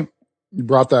what's funny? You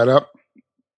brought that up.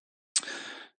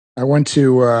 I went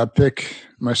to pick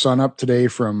my son up today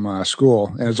from school,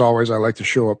 and as always, I like to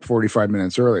show up 45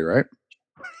 minutes early, right?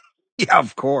 Yeah,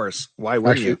 of course. Why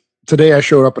would you? Today I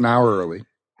showed up an hour early.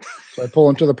 So I pull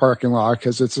into the parking lot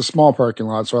because it's a small parking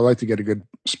lot, so I like to get a good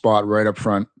spot right up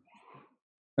front.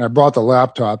 And I brought the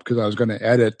laptop because I was going to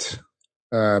edit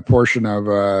a portion of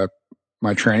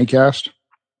my tranny cast.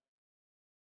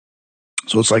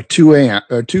 So it's like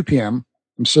 2 p.m.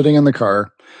 I'm sitting in the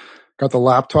car, got the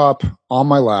laptop on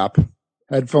my lap,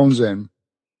 headphones in.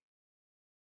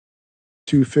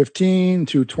 2:15,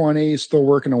 2:20, still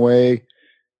working away.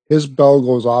 His bell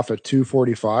goes off at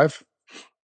 2:45.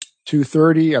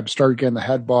 2:30, I've started getting the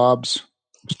head bobs.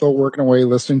 I'm still working away,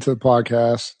 listening to the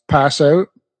podcast. Pass out.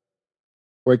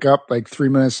 Wake up like 3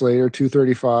 minutes later,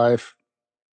 2:35.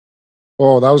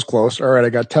 Oh, that was close. All right, I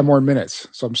got 10 more minutes.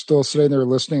 So I'm still sitting there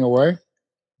listening away.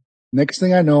 Next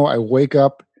thing I know, I wake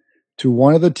up to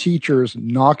one of the teachers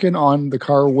knocking on the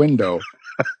car window.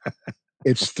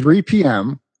 It's 3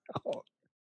 p.m.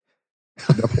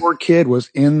 The poor kid was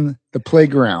in the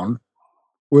playground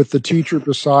with the teacher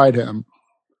beside him.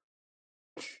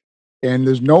 And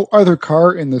there's no other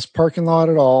car in this parking lot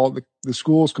at all. The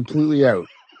school is completely out.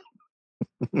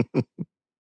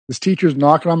 This teacher's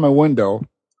knocking on my window.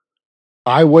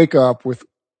 I wake up with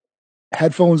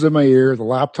headphones in my ear, the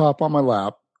laptop on my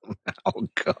lap. Oh,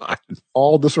 God.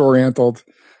 All disoriented.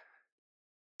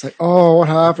 It's like, oh, what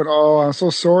happened? Oh, I'm so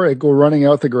sorry. I go running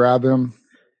out to grab him.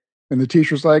 And the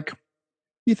teacher's like,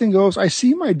 Ethan goes, I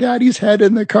see my daddy's head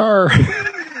in the car.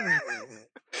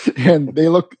 And they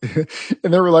look,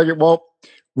 and they were like, well,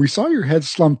 we saw your head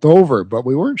slumped over, but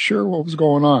we weren't sure what was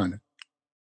going on.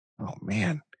 Oh,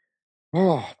 man.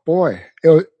 Oh, boy.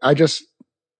 The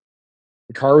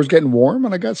car was getting warm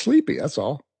and I got sleepy. That's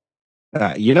all.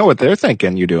 You know what they're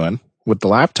thinking you're doing with the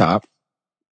laptop?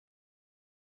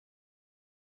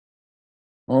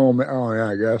 Oh, yeah,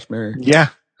 I guess maybe. Yeah.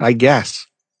 I guess.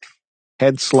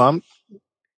 Head slumped.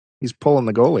 He's pulling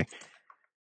the goalie.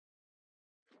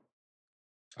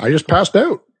 I just passed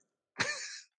out.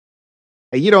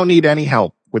 You don't need any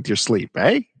help with your sleep,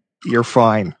 eh? You're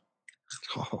fine.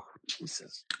 Oh,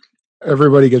 Jesus.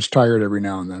 Everybody gets tired every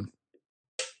now and then.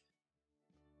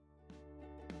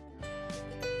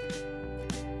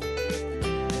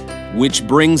 Which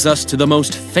brings us to the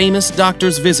most famous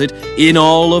doctor's visit in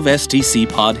all of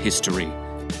STC Pod history.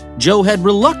 Joe had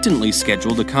reluctantly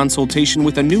scheduled a consultation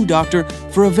with a new doctor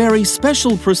for a very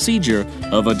special procedure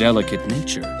of a delicate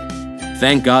nature.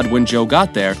 Thank God when Joe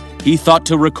got there, he thought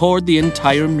to record the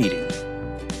entire meeting.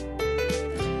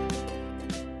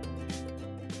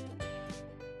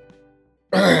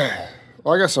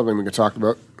 Well, I got something we could talk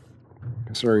about,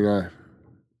 considering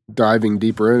diving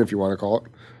deeper in, if you want to call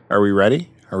it. Are we ready?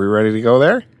 Are we ready to go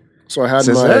there? So I had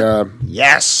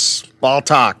yes, ball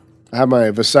talk. I had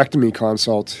my vasectomy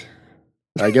consult.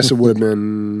 I guess it would have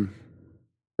been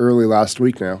early last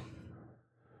week now.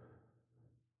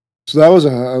 So that was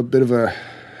a bit of a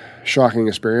shocking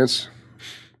experience.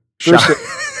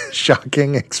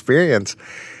 Shocking experience.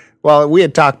 Well, we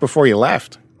had talked before you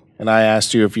left, and I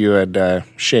asked you if you had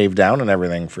shaved down and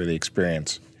everything for the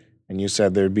experience. And you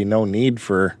said there'd be no need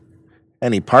for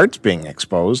any parts being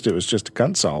exposed. It was just a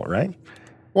consult, right?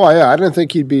 Well, yeah, I didn't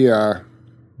think he'd be,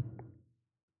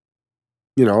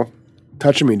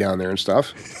 touching me down there and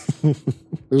stuff.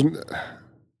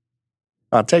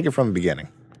 I'll take it from the beginning.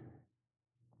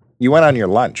 You went on your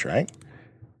lunch, right?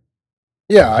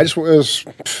 Yeah, it was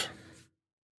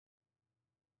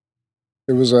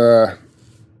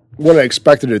what I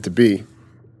expected it to be.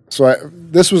 So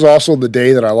this was also the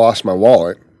day that I lost my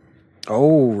wallet.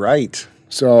 Oh, right.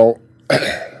 So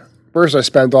first I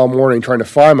spent all morning trying to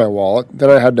find my wallet. Then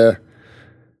I had to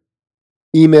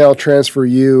email transfer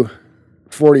you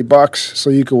 $40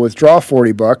 so you could withdraw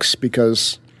 $40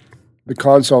 because the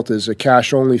consult is a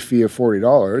cash only fee of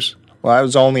 $40. Well, I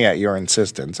was only at your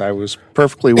insistence. I was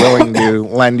perfectly willing to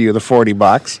lend you the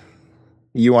 $40.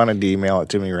 You wanted to email it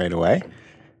to me right away.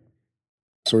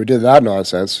 So we did that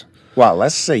nonsense. Well,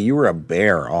 let's say you were a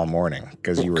bear all morning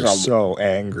because you were so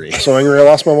angry. So angry I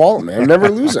lost my wallet, man. I never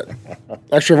lose it.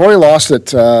 Actually, I've only lost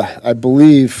it, I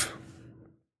believe,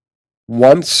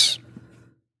 once,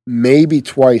 maybe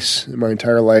twice in my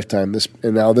entire lifetime.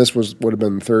 And now this would have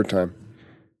been the third time.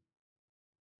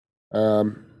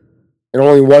 And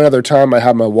only one other time I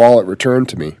had my wallet returned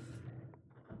to me.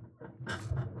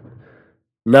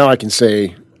 Now I can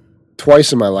say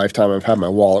twice in my lifetime I've had my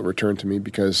wallet returned to me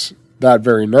because that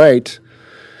very night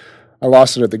I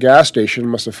lost it at the gas station,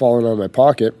 must have fallen out of my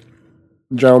pocket.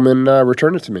 The gentleman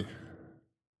returned it to me.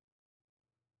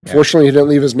 Yeah. Fortunately, he didn't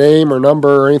leave his name or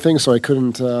number or anything, so I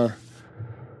couldn't... I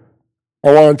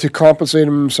wanted to compensate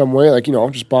him in some way, like,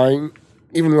 just buying...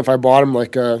 Even if I bought him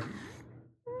like a...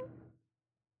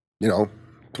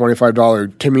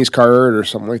 $25 Timmy's card or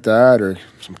something like that, or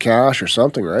some cash or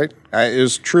something, right? It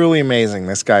was truly amazing.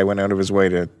 This guy went out of his way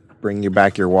to bring you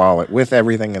back your wallet with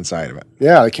everything inside of it.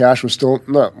 Yeah, the cash was still it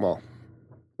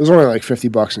was only like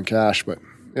 $50 in cash, but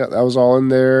yeah, that was all in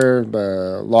there.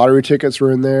 The lottery tickets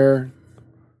were in there.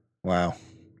 Wow.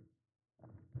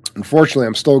 Unfortunately,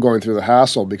 I'm still going through the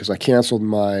hassle because I canceled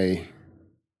my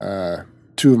 2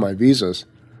 of my visas.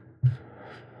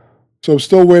 So I'm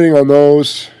still waiting on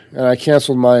those. And I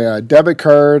canceled my debit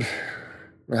card.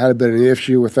 I had a bit of an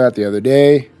issue with that the other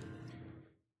day.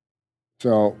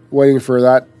 So waiting for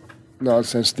that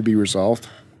nonsense to be resolved.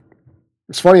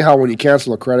 It's funny how when you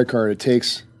cancel a credit card, it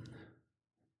takes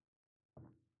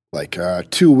like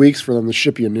 2 weeks for them to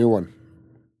ship you a new one.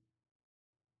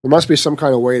 There must be some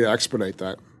kind of way to expedite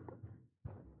that.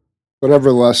 But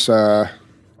nevertheless, I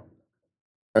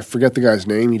forget the guy's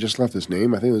name. He just left his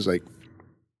name. I think it was like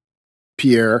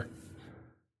Pierre.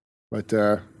 But,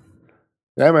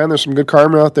 yeah, man, there's some good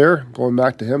karma out there. Going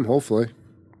back to him, hopefully.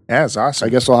 Yeah, it's awesome. I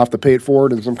guess I'll have to pay it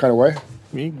forward in some kind of way.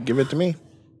 You give it to me.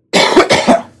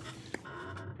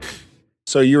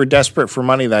 So you were desperate for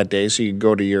money that day, so you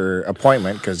go to your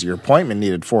appointment because your appointment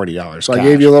needed $40. So I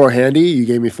gave you a little handy. You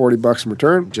gave me $40 in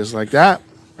return. Just like that.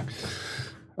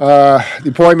 The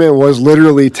appointment was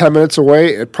literally 10 minutes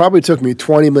away. It probably took me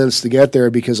 20 minutes to get there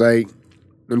because I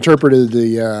interpreted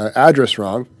the address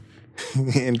wrong.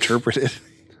 Interpreted?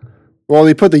 Well,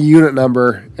 they put the unit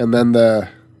number and then the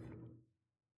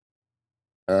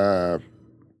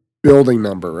building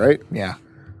number, right? Yeah.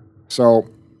 So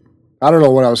I don't know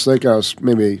what I was thinking. I was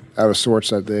maybe out of sorts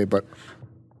that day, but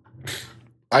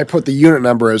I put the unit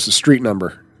number as the street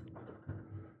number.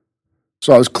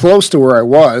 So I was close to where I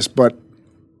was, but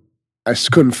I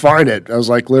couldn't find it. I was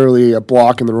like literally a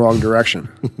block in the wrong direction.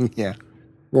 Yeah.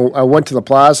 Well, I went to the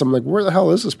plaza. I'm like, where the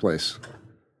hell is this place?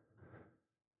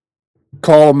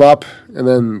 Call them up, and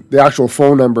then the actual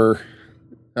phone number,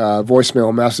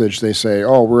 voicemail message, they say,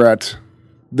 oh, we're at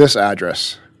this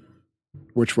address,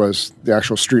 which was the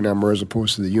actual street number as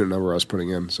opposed to the unit number I was putting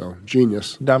in. So,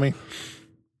 genius. Dummy.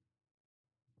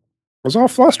 I was all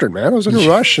flustered, man. I was in a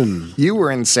rush, and you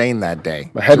were insane that day.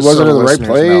 My head wasn't in the right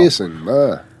place, and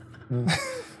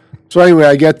so anyway,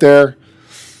 I get there.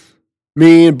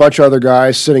 Me and a bunch of other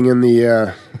guys sitting in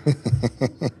the,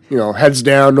 heads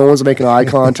down. No one's making eye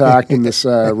contact in this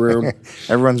room.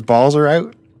 Everyone's balls are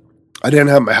out. I didn't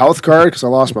have my health card because I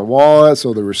lost my wallet.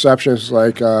 So the receptionist was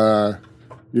like,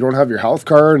 you don't have your health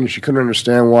card? And she couldn't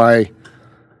understand why.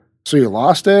 So you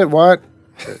lost it? What?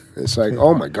 It's like,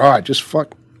 oh my God, just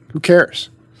fuck. Who cares?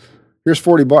 Here's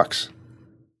 $40.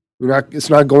 It's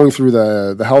not going through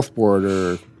the health board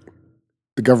or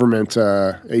the government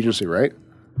agency, right?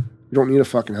 You don't need a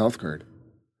fucking health card.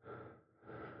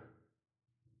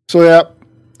 So, yeah,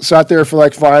 sat there for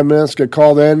like 5 minutes, get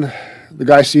called in. The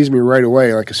guy sees me right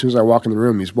away. Like, as soon as I walk in the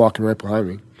room, he's walking right behind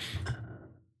me.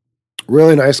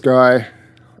 Really nice guy.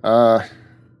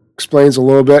 Explains a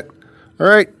little bit. All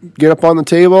right, get up on the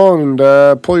table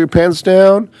and pull your pants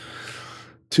down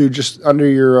to just under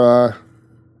your,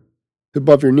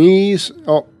 above your knees.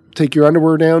 Oh, take your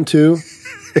underwear down too.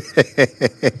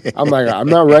 I'm like, I'm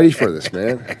not ready for this,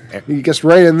 man. He gets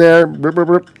right in there,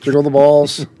 jiggle the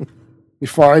balls. He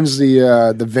finds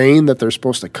the vein that they're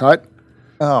supposed to cut.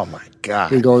 Oh my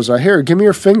God! He goes, here, give me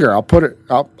your finger. I'll put it.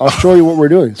 I'll show you what we're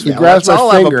doing. So he grabs my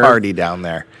finger. Have a party down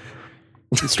there.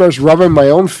 He starts rubbing my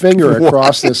own finger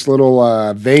across this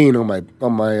little vein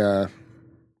on my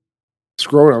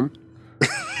scrotum.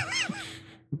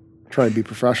 Trying to be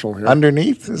professional here.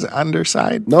 Underneath? Is it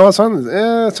underside? No, it's on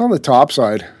the top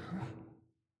side.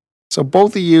 So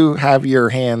both of you have your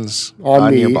hands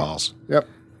on your balls. Yep.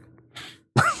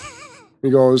 He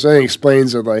goes, and he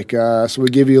explains it like, so we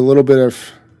give you a little bit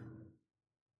of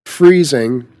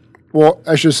freezing. Well,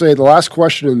 I should say the last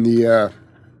question in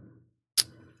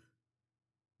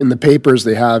the papers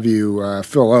they have you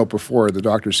fill out before the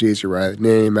doctor sees you, right?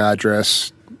 Name,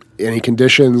 address, any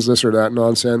conditions, this or that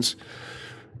nonsense.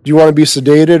 Do you want to be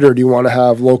sedated or do you want to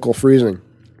have local freezing?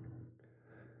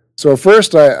 So at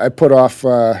first I put off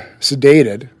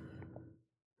sedated.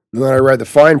 And then I read the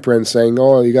fine print saying,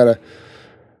 oh, you got to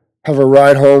have a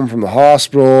ride home from the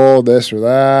hospital, this or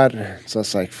that. So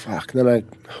it's like, fuck. Then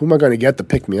who am I going to get to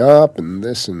pick me up and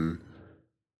this? And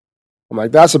I'm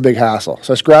like, that's a big hassle.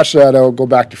 So I scratch that out, go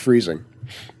back to freezing.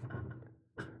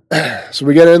 So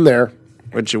we get in there.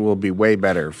 Which will be way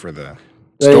better for the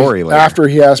story later. After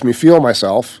he has me feel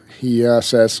myself, he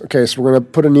says, okay, so we're going to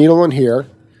put a needle in here.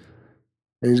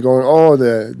 And he's going, oh,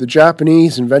 the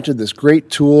Japanese invented this great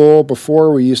tool.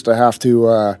 Before we used to have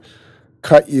to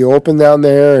cut you open down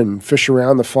there and fish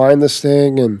around to find this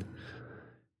thing. And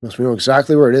we know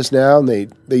exactly where it is now. And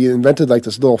they invented like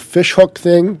this little fish hook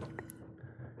thing.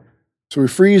 So we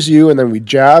freeze you and then we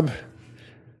jab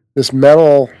this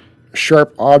metal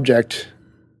sharp object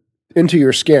into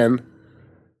your skin.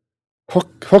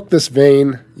 Hook this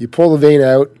vein, you pull the vein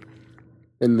out,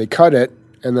 and they cut it,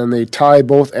 and then they tie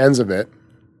both ends of it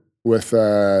with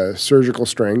a surgical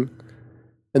string,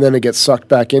 and then it gets sucked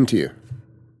back into you.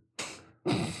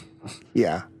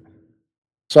 Yeah.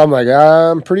 So I'm like,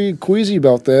 I'm pretty queasy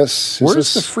about this.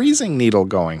 Where's the freezing needle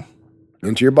going?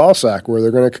 Into your ball sack, where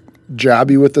they're going to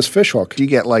jab you with this fish hook. Do you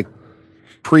get like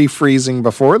pre-freezing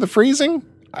before the freezing?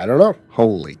 I don't know.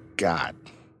 Holy God.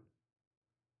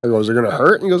 I go, is it going to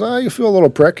hurt? And he goes, you feel a little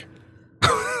prick.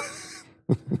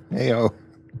 Hey-o.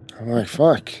 I'm like,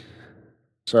 fuck.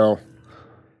 So,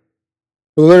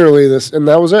 literally this, and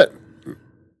that was it.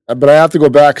 But I have to go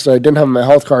back because I didn't have my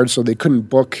health card, so they couldn't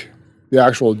book the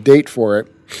actual date for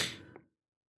it.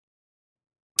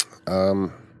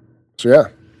 So, yeah.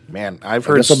 Man, I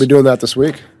guess I'll be doing that this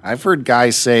week. I've heard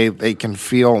guys say they can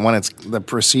feel, when the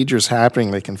procedure's happening,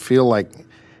 they can feel like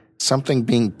something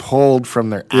being pulled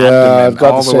from their abdomen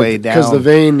all the way down. Because the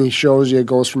vein, he shows you, it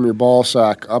goes from your ball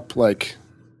sack up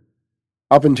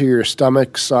into your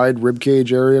stomach, side rib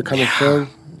cage area kind of thing.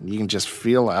 You can just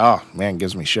feel, oh, man, it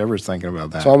gives me shivers thinking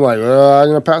about that. So I'm like, I'm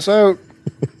going to pass out.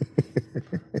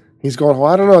 He's going,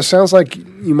 well, I don't know. It sounds like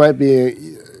maybe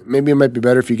it might be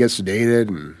better if you get sedated.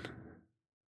 And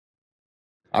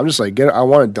I'm just like, I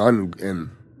want it done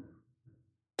and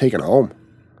taken home.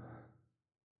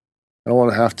 I don't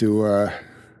want to have to,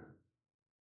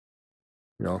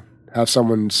 have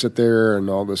someone sit there and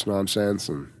all this nonsense.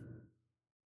 And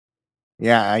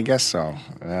yeah, I guess so.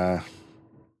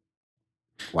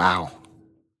 Wow.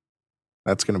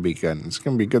 That's going to be good. It's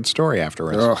going to be a good story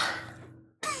afterwards.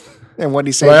 And what did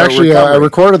he say? Well, about actually, I recovery?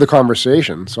 recorded the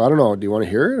conversation, so I don't know. Do you want to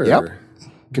hear it? Or Yep.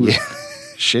 Can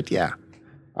Shit, yeah.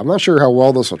 I'm not sure how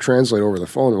well this will translate over the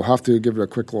phone. We'll have to give it a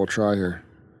quick little try here.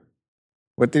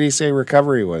 What did he say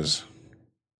recovery was?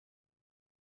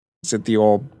 Is it the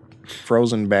old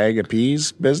frozen bag of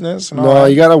peas business? And all No,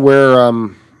 that? you got to wear.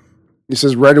 He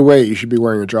says right away you should be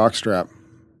wearing a jock strap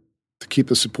to keep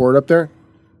the support up there.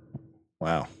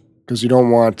 Wow. Because you don't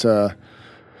want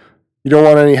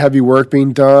any heavy work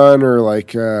being done or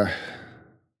like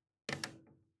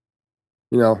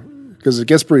because it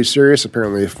gets pretty serious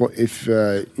apparently if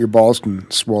your balls can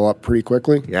swell up pretty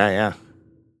quickly. Yeah.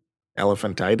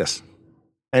 Elephantitis.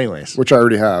 Anyways. Which I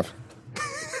already have.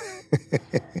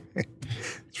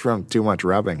 It's from too much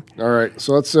rubbing. All right,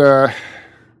 so let's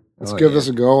give this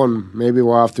a go, and maybe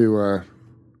we'll have to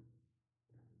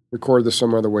record this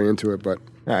some other way into it. But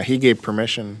he gave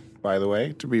permission, by the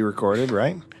way, to be recorded,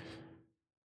 right?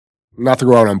 Not to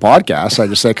go out on podcasts. I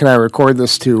just say, can I record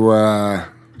this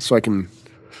so I can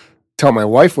tell my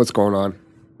wife what's going on?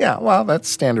 Yeah, well, that's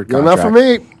standard Good contract. enough for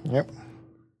me. Yep.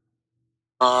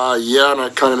 Yeah, and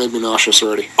it kind of made me nauseous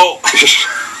already. Oh, okay.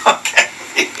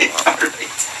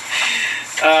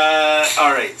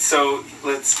 All right. So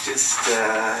let's just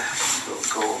we'll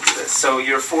go over this. So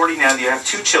you're 40 now. You have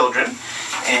 2 children,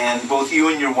 and both you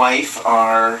and your wife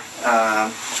are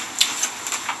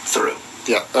through.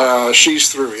 Yeah, she's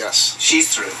through. Yes,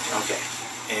 she's through. Okay.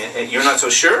 And you're not so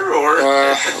sure, or?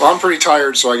 Well, I'm pretty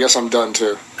tired, so I guess I'm done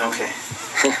too. Okay.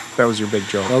 That was your big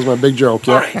joke. That was my big joke.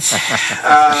 Yeah. All right.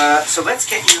 So let's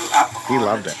get you up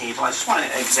on the table. I just want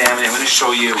to examine it. I'm going to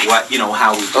show you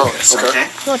how we do this. Okay.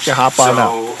 Why don't you hop on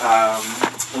up?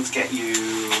 So let's get you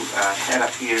head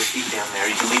up here, feet down there.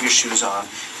 You can leave your shoes on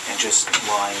and just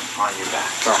lie on your back.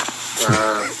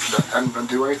 And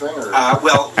do anything? Or?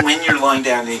 Well, when you're lying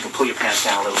down, then you can pull your pants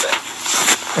down a little bit.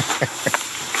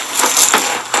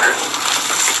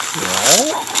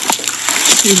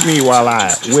 Excuse me while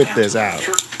I whip this out.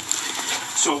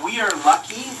 So we are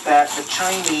lucky that the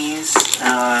Chinese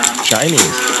were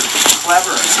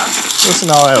clever enough. Listen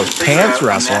to all those pants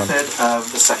rustling. A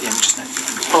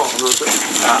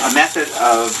method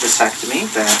of vasectomy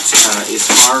that is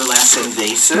far less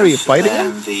invasive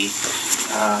than the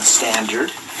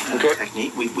standard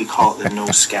technique. We call it the no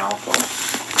scalpel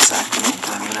vasectomy.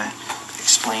 I'm going to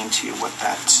explain to you what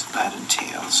that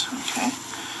entails. Okay.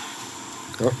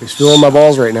 Oh, he's feeling my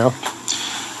balls right now.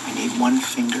 I need one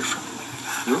finger from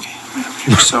that. Okay, right over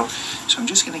here. So I'm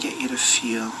just going to get you to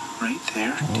feel right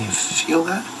there. Do you feel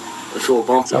that? I feel a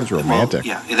bump. Sounds romantic.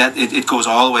 Well, yeah, it goes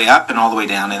all the way up and all the way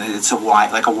down, and it's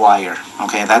like a wire.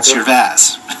 Okay, that's your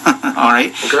vase. All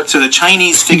right. Okay. So the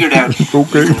Chinese figured out you can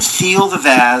feel the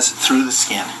vase through the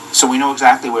skin, so we know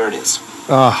exactly where it is.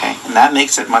 Okay, and that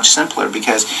makes it much simpler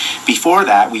because before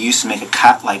that we used to make a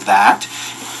cut like that,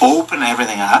 open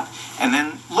everything up, and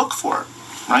then look for it,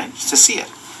 right, to see it.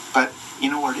 But you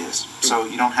know where it is, so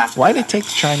you don't have to. Why did it take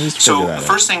the Chinese to figure that out? So the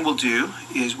first thing we'll do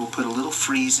is we'll put a little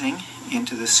freezing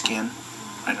into the skin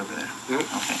right over there.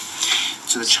 Okay.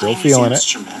 So the Chinese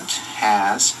instrument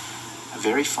has a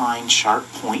very fine,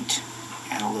 sharp point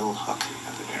and a little hook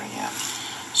at the very end.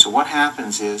 So what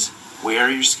happens is, where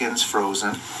your skin's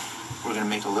frozen, we're going to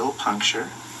make a little puncture,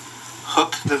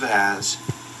 hook the vase,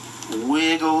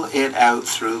 wiggle it out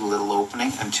through the little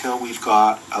opening until we've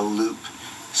got a loop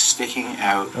sticking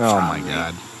out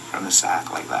from the sac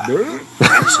like that. Okay,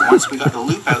 so once we got the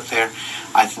loop out there,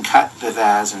 I can cut the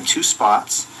vase in 2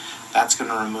 spots. That's going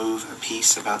to remove a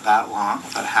piece about that long,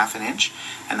 about 1/2 inch,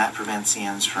 and that prevents the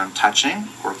ends from touching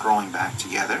or growing back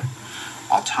together.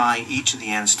 I'll tie each of the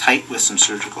ends tight with some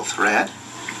surgical thread.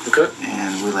 Okay.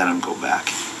 And we let them go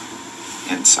back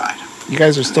inside. You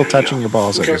guys are still touching your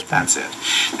balls at this point. That's it.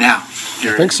 Now,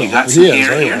 you got some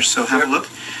hair here, so have a look.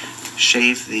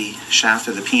 Shave the shaft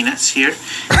of the penis here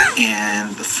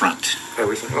and the front of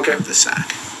the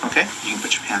sack. Okay? You can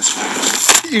put your pants back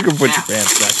on. You can put your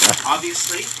pants back on.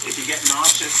 Obviously, if you get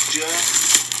nauseous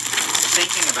just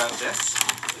thinking about this,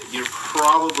 you're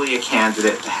probably a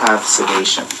candidate to have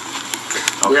sedation.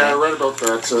 Okay? Yeah, I read about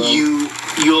that.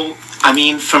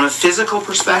 From a physical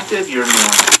perspective, you're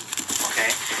normal. Okay?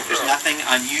 There's nothing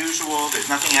unusual, there's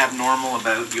nothing abnormal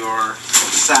about your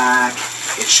sack.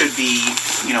 It should be,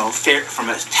 fair from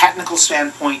a technical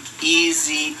standpoint,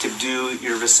 easy to do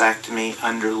your vasectomy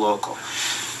under local.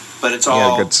 But it's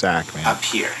all good sack, man. Up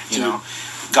here.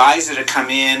 Guys that have come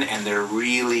in and they're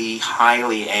really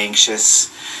highly anxious,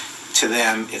 to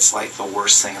them it's like the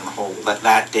worst thing in the whole.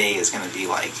 That day is going to be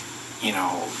like,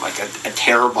 like a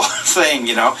terrible thing.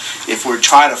 If we're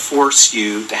trying to force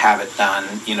you to have it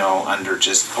done, under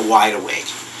just a wide awake.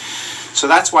 So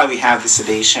that's why we have the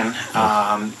sedation.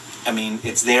 I mean,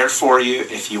 it's there for you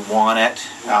if you want it.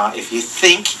 If you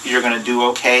think you're going to do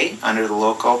okay under the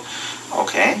local,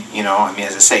 okay. You know, I mean,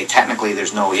 as I say, technically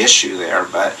there's no issue there,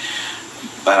 but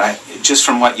I just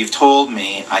from what you've told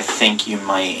me, I think you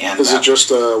might end up. Is it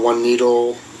just one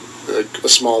needle, like a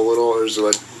small little, or is it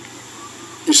like,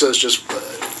 you said it's just,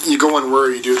 you go in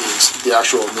where you do the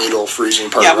actual needle freezing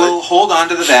part, yeah, right? we'll hold on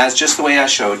to the vase just the way I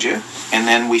showed you, and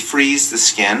then we freeze the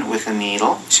skin with a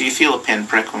needle, so you feel a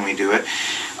pinprick when we do it.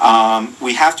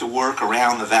 We have to work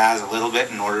around the vase a little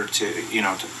bit in order to, you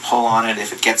know, to pull on it.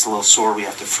 If it gets a little sore, we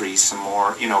have to freeze some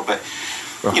more, you know, but,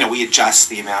 you know, we adjust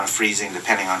the amount of freezing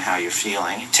depending on how you're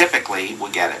feeling. Typically,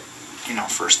 we'll get it, you know,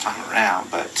 first time around,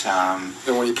 but...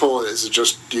 and when you pull it, is it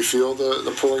just, do you feel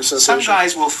the pulling sensation? Some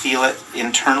guys will feel it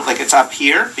internal, like it's up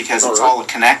here, because it's all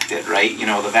connected, right? You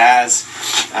know, the vase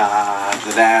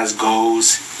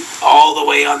goes all the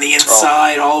way on the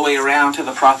inside, all the way around to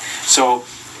the so,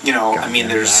 you know, I mean,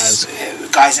 there's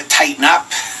guys that tighten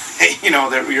up, you know,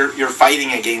 you're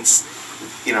fighting against,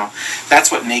 you know,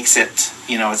 that's what makes it,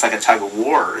 you know, it's like a tug of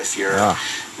war if you're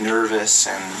nervous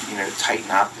and, you know, tighten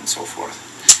up and so forth.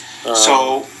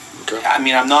 So, I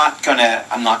mean, I'm not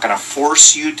gonna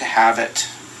force you to have it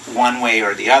one way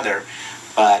or the other,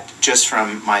 but just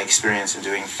from my experience in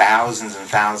doing thousands and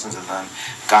thousands of them,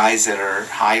 guys that are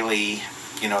highly,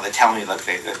 you know, they tell me like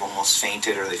they've almost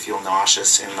fainted or they feel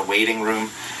nauseous in the waiting room,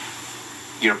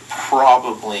 you're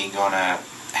probably gonna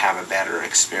have a better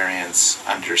experience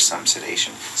under some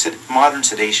sedation. Modern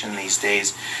sedation these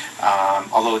days,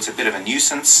 although it's a bit of a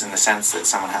nuisance in the sense that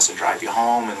someone has to drive you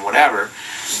home and whatever,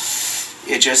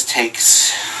 it just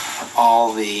takes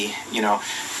all the, you know,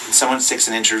 someone sticks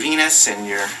an intravenous in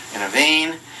a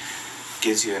vein,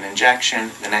 gives you an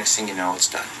injection, the next thing you know, it's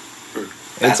done.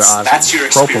 That's awesome. That's your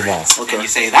experience. Okay. And you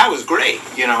say, that was great,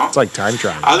 you know? It's like time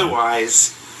travel.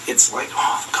 Otherwise, it's like,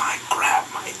 oh, the guy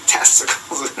grabbed my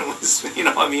testicles. And it was, you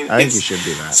know, I mean, I think you should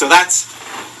do that. So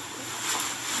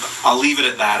I'll leave it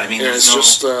at that. I mean, it's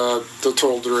just the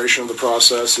total duration of the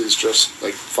process is just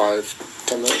like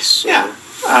 5-10 minutes. So. Yeah.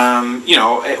 You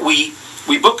know,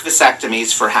 we book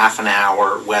vasectomies for half an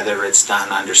hour, whether it's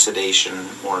done under sedation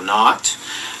or not.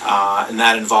 And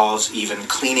that involves even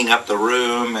cleaning up the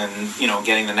room and, you know,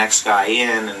 getting the next guy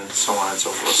in and so on and so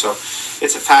forth. So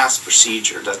it's a fast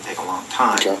procedure. It doesn't take a long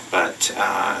time. Okay. But,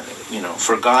 you know,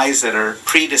 for guys that are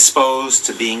predisposed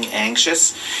to being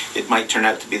anxious, it might turn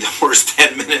out to be the worst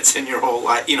 10 minutes in your whole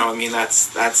life. You know, I mean,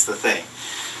 that's the thing.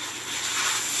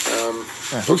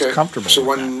 Who's comfortable? So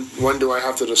when do I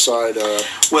have to decide?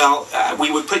 Well,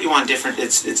 we would put you on different.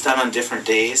 It's done on different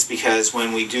days because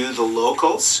when we do the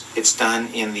locals, it's done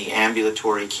in the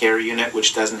ambulatory care unit,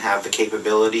 which doesn't have the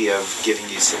capability of giving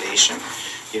you sedation.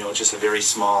 You know, it's just a very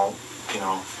small, you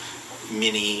know,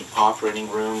 mini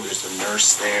operating room. There's a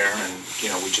nurse there, and you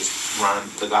know, we just run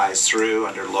the guys through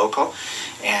under local.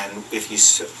 And if you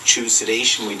choose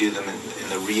sedation, we do them in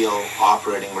the real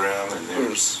operating room, and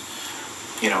there's.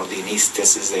 You know, the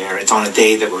anesthetist is there. It's on a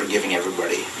day that we're giving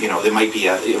everybody. You know, there might be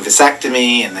a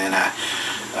vasectomy and then a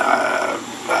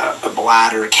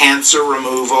bladder cancer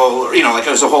removal, or, you know, like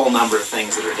there's a whole number of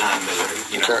things that are done that are,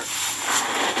 you know.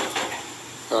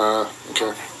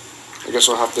 Okay. I guess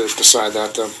I'll have to decide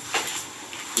that then.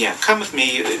 Yeah, come with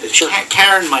me. Sure.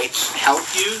 Karen might help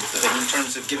you in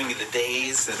terms of giving you the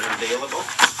days that are available.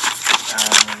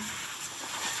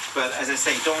 But as I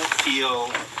say, don't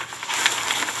feel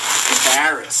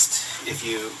embarrassed if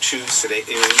you choose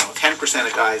sedation. You know, 10%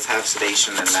 of guys have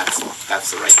sedation, and that's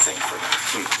the right thing for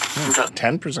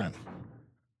them. 10%.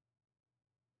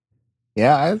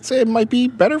 Yeah, I'd say it might be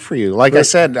better for you. Like I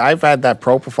said, I've had that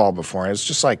propofol before, and it's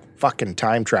just like fucking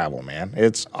time travel, man.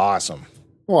 It's awesome.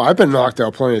 Well, I've been knocked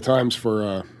out plenty of times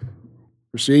for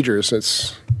procedures.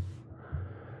 It's,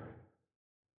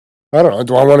 I don't know.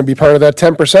 Do I want to be part of that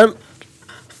 10%?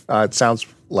 It sounds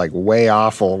like way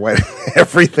awful. What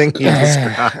everything you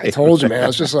described. I told you, man.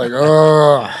 It's just like,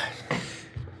 ugh.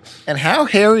 And how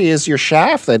hairy is your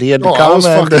shaft that he had to come? I was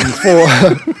fucking full.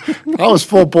 I was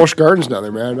full Busch Gardens down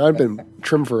there, man. I've been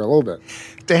trimmed for a little bit.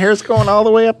 The hair's going all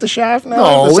the way up the shaft now?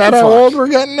 No, is that how old we're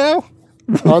getting now?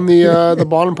 On the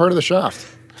bottom part of the shaft.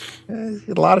 A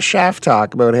lot of shaft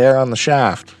talk about hair on the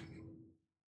shaft.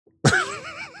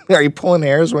 Are you pulling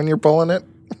hairs when you're pulling it?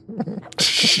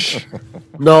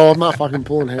 No, I'm not fucking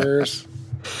pulling hairs.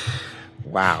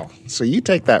 Wow. So you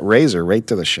take that razor right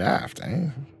to the shaft, eh?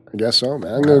 I guess so,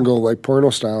 man. I'm going to go like porno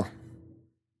style.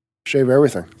 Shave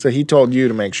everything. So he told you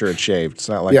to make sure it's shaved. It's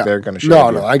not like they're going to shave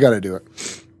you. No, I got to do it.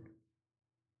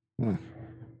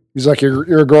 He's like,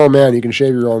 you're a grown man. You can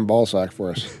shave your own ball sack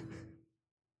for us.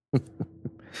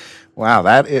 Wow,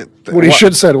 what he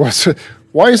should have said was,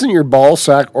 Why isn't your ball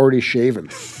sack already shaven?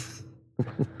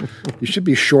 You should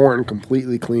be shorn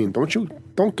completely clean.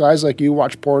 Don't guys like you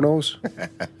watch pornos?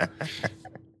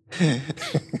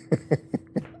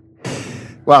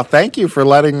 Well, thank you for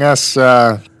letting us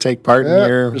take part in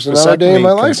your just another day in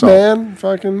my life, man.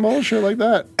 Fucking mull shit like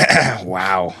that.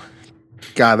 Wow.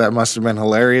 God, that must have been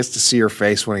hilarious to see your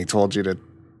face when he told you to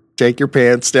take your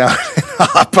pants down and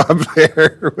hop up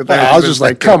there. I was just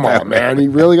like, come on, man.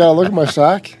 You really got to look at my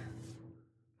sack?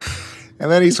 And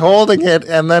then he's holding it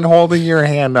and then holding your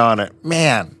hand on it.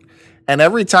 Man. And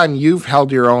every time you've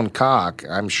held your own cock,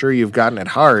 I'm sure you've gotten it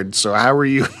hard. So how are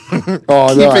you keeping it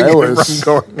from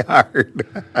going hard?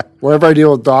 Whenever I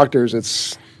deal with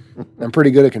doctors, I'm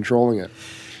pretty good at controlling it.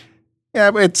 Yeah,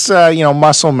 but it's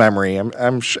muscle memory.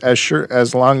 I'm sure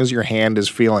as long as your hand is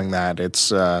feeling that,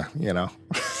 it's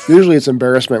Usually it's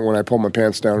embarrassment when I pull my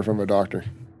pants down in front of a doctor,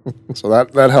 so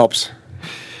that helps.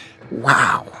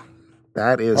 Wow,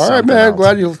 that is all right, man. Else.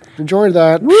 Glad you enjoyed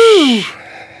that.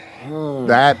 Woo!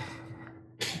 That.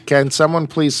 Can someone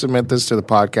please submit this to the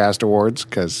podcast awards?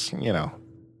 Because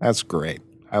that's great.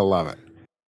 I love it.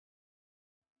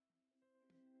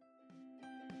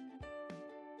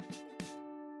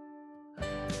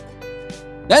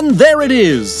 And there it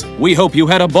is! We hope you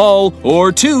had a ball,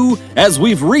 or two, as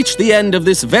we've reached the end of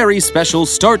this very special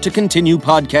Start to Continue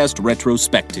podcast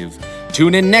retrospective.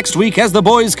 Tune in next week as the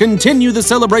boys continue the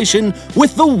celebration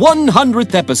with the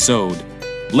 100th episode.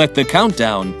 Let the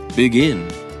countdown begin.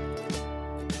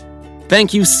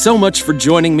 Thank you so much for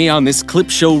joining me on this clip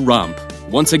show romp.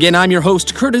 Once again, I'm your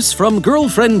host, Curtis from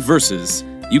Girlfriend Versus.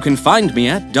 You can find me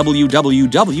at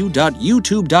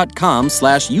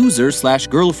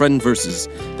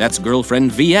www.youtube.com/user/girlfriendversus. That's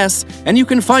Girlfriend VS, and you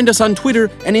can find us on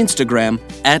Twitter and Instagram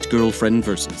at Girlfriend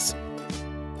Versus.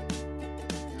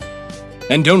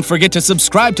 And don't forget to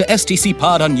subscribe to STC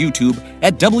Pod on YouTube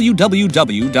at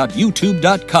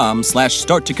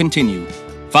www.youtube.com/starttocontinue.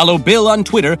 Follow Bill on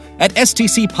Twitter at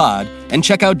STC Pod, and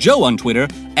check out Joe on Twitter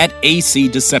at AC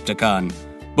Decepticon.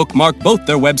 Bookmark both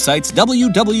their websites,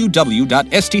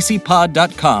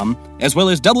 www.stcpod.com, as well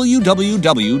as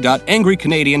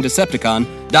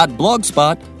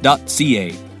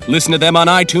www.angrycanadiandecepticon.blogspot.ca. Listen to them on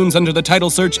iTunes under the title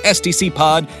search STC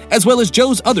Pod, as well as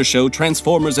Joe's other show,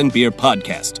 Transformers and Beer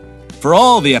Podcast. For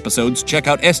all the episodes, check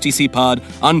out STC Pod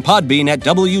on Podbean at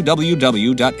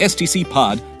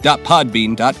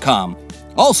www.stcpod.podbean.com.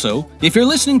 Also, if you're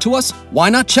listening to us, why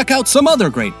not check out some other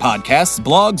great podcasts,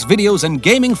 blogs, videos, and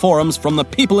gaming forums from the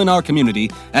people in our community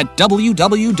at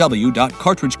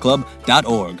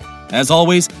www.cartridgeclub.org. As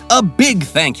always, a big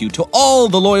thank you to all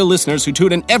the loyal listeners who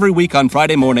tune in every week on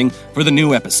Friday morning for the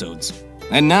new episodes.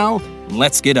 And now,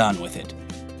 let's get on with it.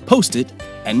 Post it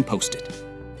and post it.